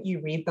 1,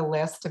 you read the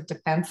list of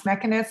defense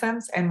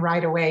mechanisms and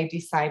right away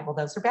decide, well,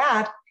 those are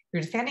bad.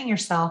 You're defending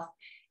yourself.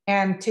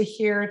 And to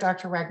hear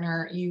Dr.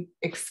 Wagner, you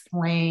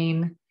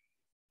explain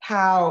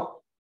how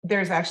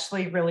there's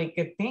actually really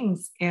good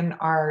things in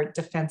our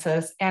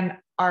defenses, and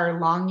our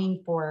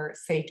longing for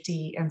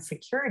safety and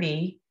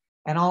security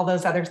and all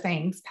those other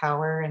things,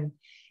 power and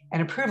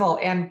approval.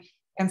 And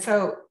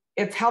so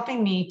it's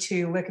helping me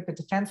to look at the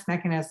defense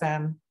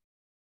mechanism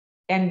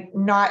and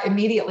not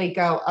immediately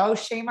go, oh,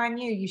 shame on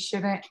you. You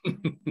shouldn't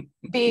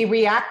be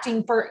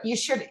reacting you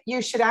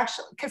should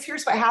actually, because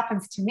here's what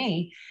happens to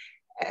me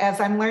as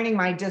I'm learning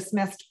my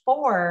dismissed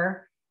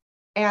 4.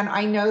 And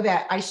I know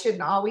that I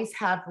shouldn't always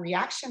have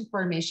reaction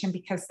formation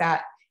because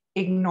that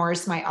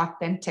ignores my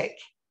authentic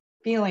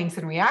feelings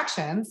and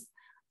reactions.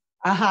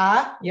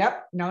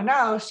 Yep.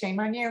 No, shame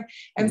on you.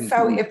 And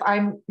so if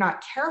I'm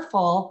not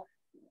careful,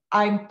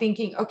 I'm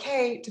thinking,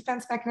 okay,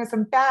 defense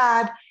mechanism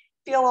bad,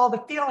 feel all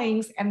the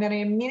feelings. And then I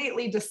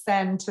immediately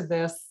descend to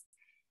this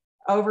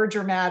over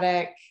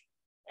dramatic,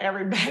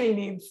 everybody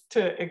needs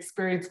to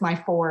experience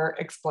my 4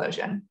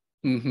 explosion.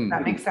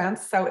 That makes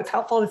sense. So it's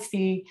helpful to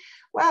see,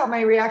 wow,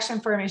 my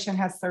reaction formation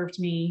has served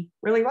me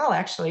really well,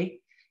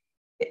 actually.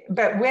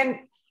 But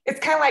when it's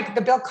kind of like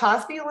the Bill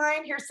Cosby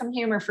line, here's some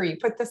humor for you.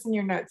 Put this in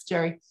your notes,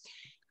 Jerry.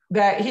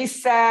 That he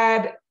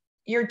said,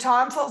 your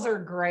tonsils are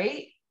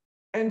great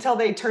until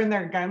they turn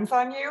their guns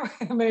on you.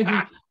 And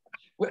then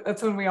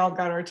that's when we all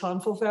got our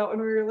tonsils out when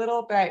we were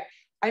little. But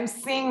I'm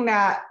seeing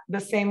that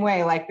the same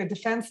way, like the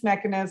defense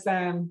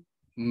mechanism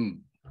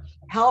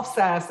helps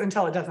us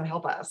until it doesn't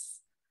help us.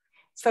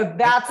 So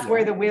that's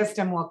where the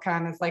wisdom will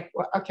come. Is like,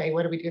 well, okay,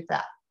 what do we do with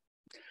that?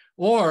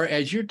 Or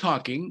as you're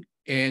talking,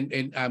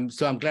 and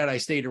I'm glad I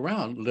stayed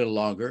around a little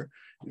longer,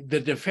 the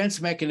defense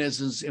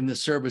mechanisms in the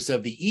service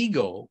of the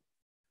ego,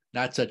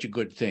 not such a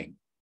good thing.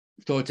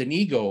 So it's an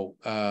ego,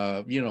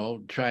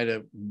 try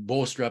to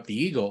bolster up the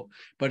ego,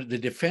 but the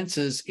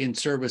defenses in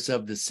service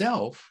of the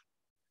self,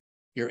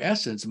 your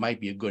essence,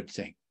 might be a good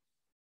thing.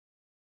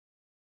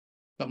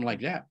 Something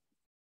like that.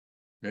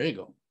 There you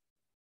go.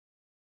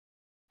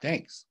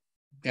 Thanks.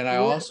 And I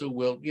also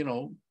will,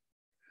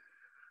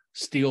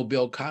 steal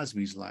Bill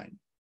Cosby's line.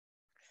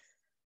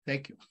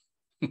 Thank you.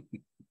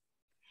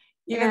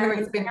 Even though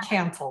it's been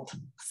canceled.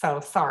 So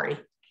sorry.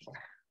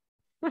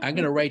 I'm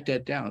going to write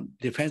that down.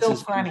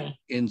 Defenses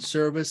in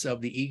service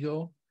of the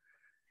ego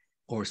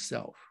or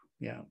self.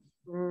 Yeah.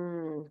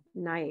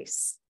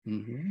 Nice.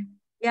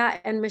 Yeah.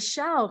 And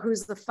Michelle,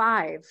 who's the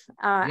 5,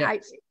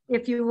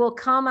 if you will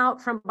come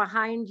out from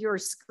behind your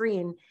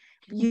screen,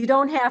 you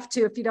don't have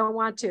to if you don't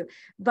want to,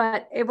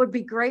 but it would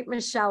be great,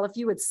 Michelle, if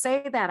you would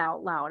say that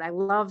out loud. I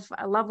love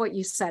what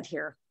you said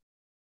here.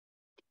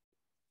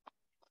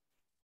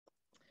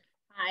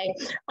 Hi,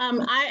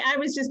 I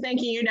was just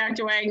thanking you,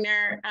 Dr.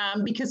 Wagner,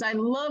 because I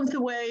love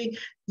the way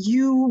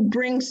you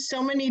bring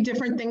so many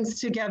different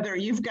things together.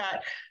 You've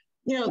got,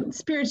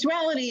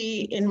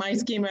 spirituality in my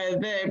schema,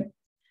 the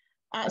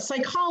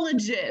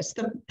psychologists,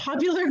 the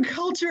popular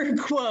culture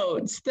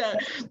quotes,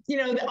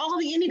 all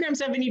the Enneagram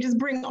stuff, and you just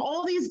bring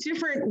all these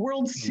different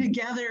worlds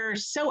together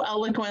so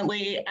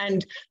eloquently.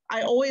 And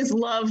I always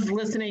love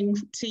listening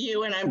to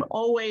you, and I'm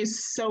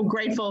always so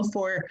grateful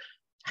for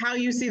how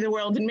you see the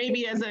world. And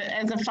maybe as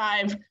a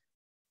 5,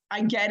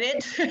 I get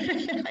it.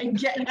 I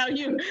get how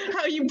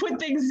you put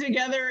things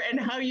together and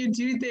how you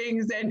do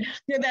things, and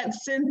that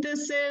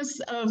synthesis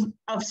of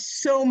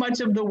so much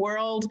of the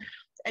world,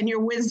 and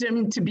your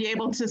wisdom to be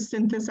able to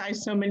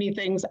synthesize so many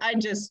things. I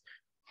just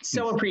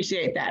so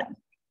appreciate that.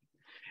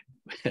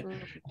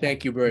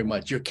 Thank you very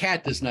much. Your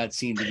cat does not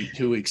seem to be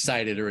too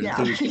excited or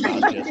enthused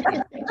about this.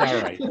 It's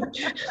all right.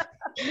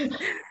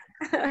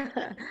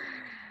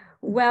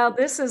 Well,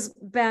 this has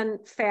been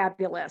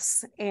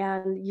fabulous,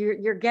 and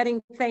you're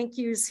getting thank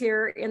yous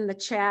here in the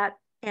chat,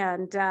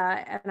 and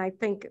I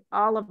think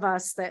all of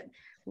us that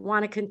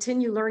want to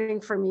continue learning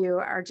from you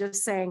are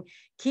just saying,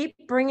 keep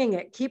bringing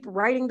it, keep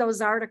writing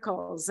those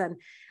articles, and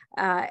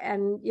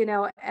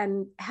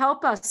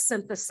help us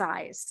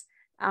synthesize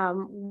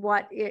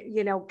what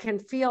can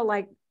feel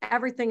like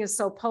everything is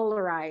so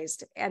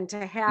polarized, and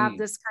to have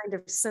this kind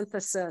of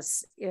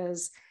synthesis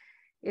is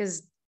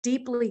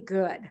deeply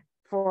good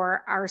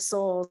for our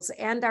souls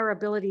and our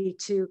ability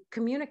to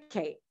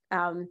communicate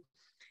and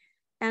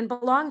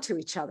belong to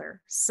each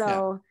other.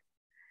 So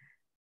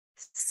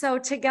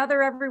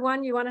together,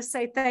 everyone, you want to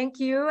say thank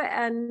you,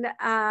 and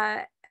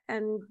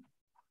in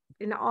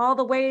all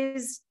the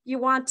ways you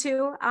want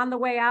to on the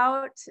way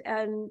out.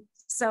 And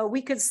so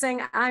we could sing,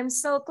 I'm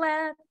so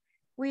glad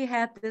we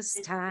had this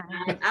time.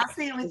 I'll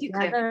sing it with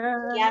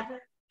together, you,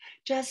 Claire.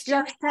 Just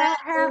to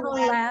have a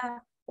laugh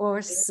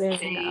or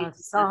sing a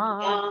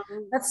song.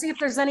 Let's see if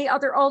there's any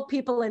other old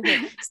people in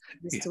here.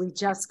 We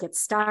just get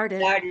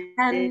started,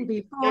 and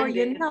before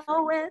you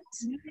know it,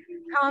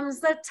 comes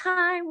the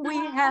time we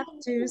have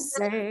to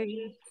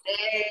say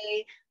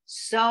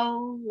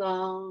so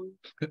long.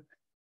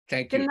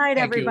 Thank you. Good night,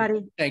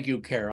 everybody. Thank you, Carol.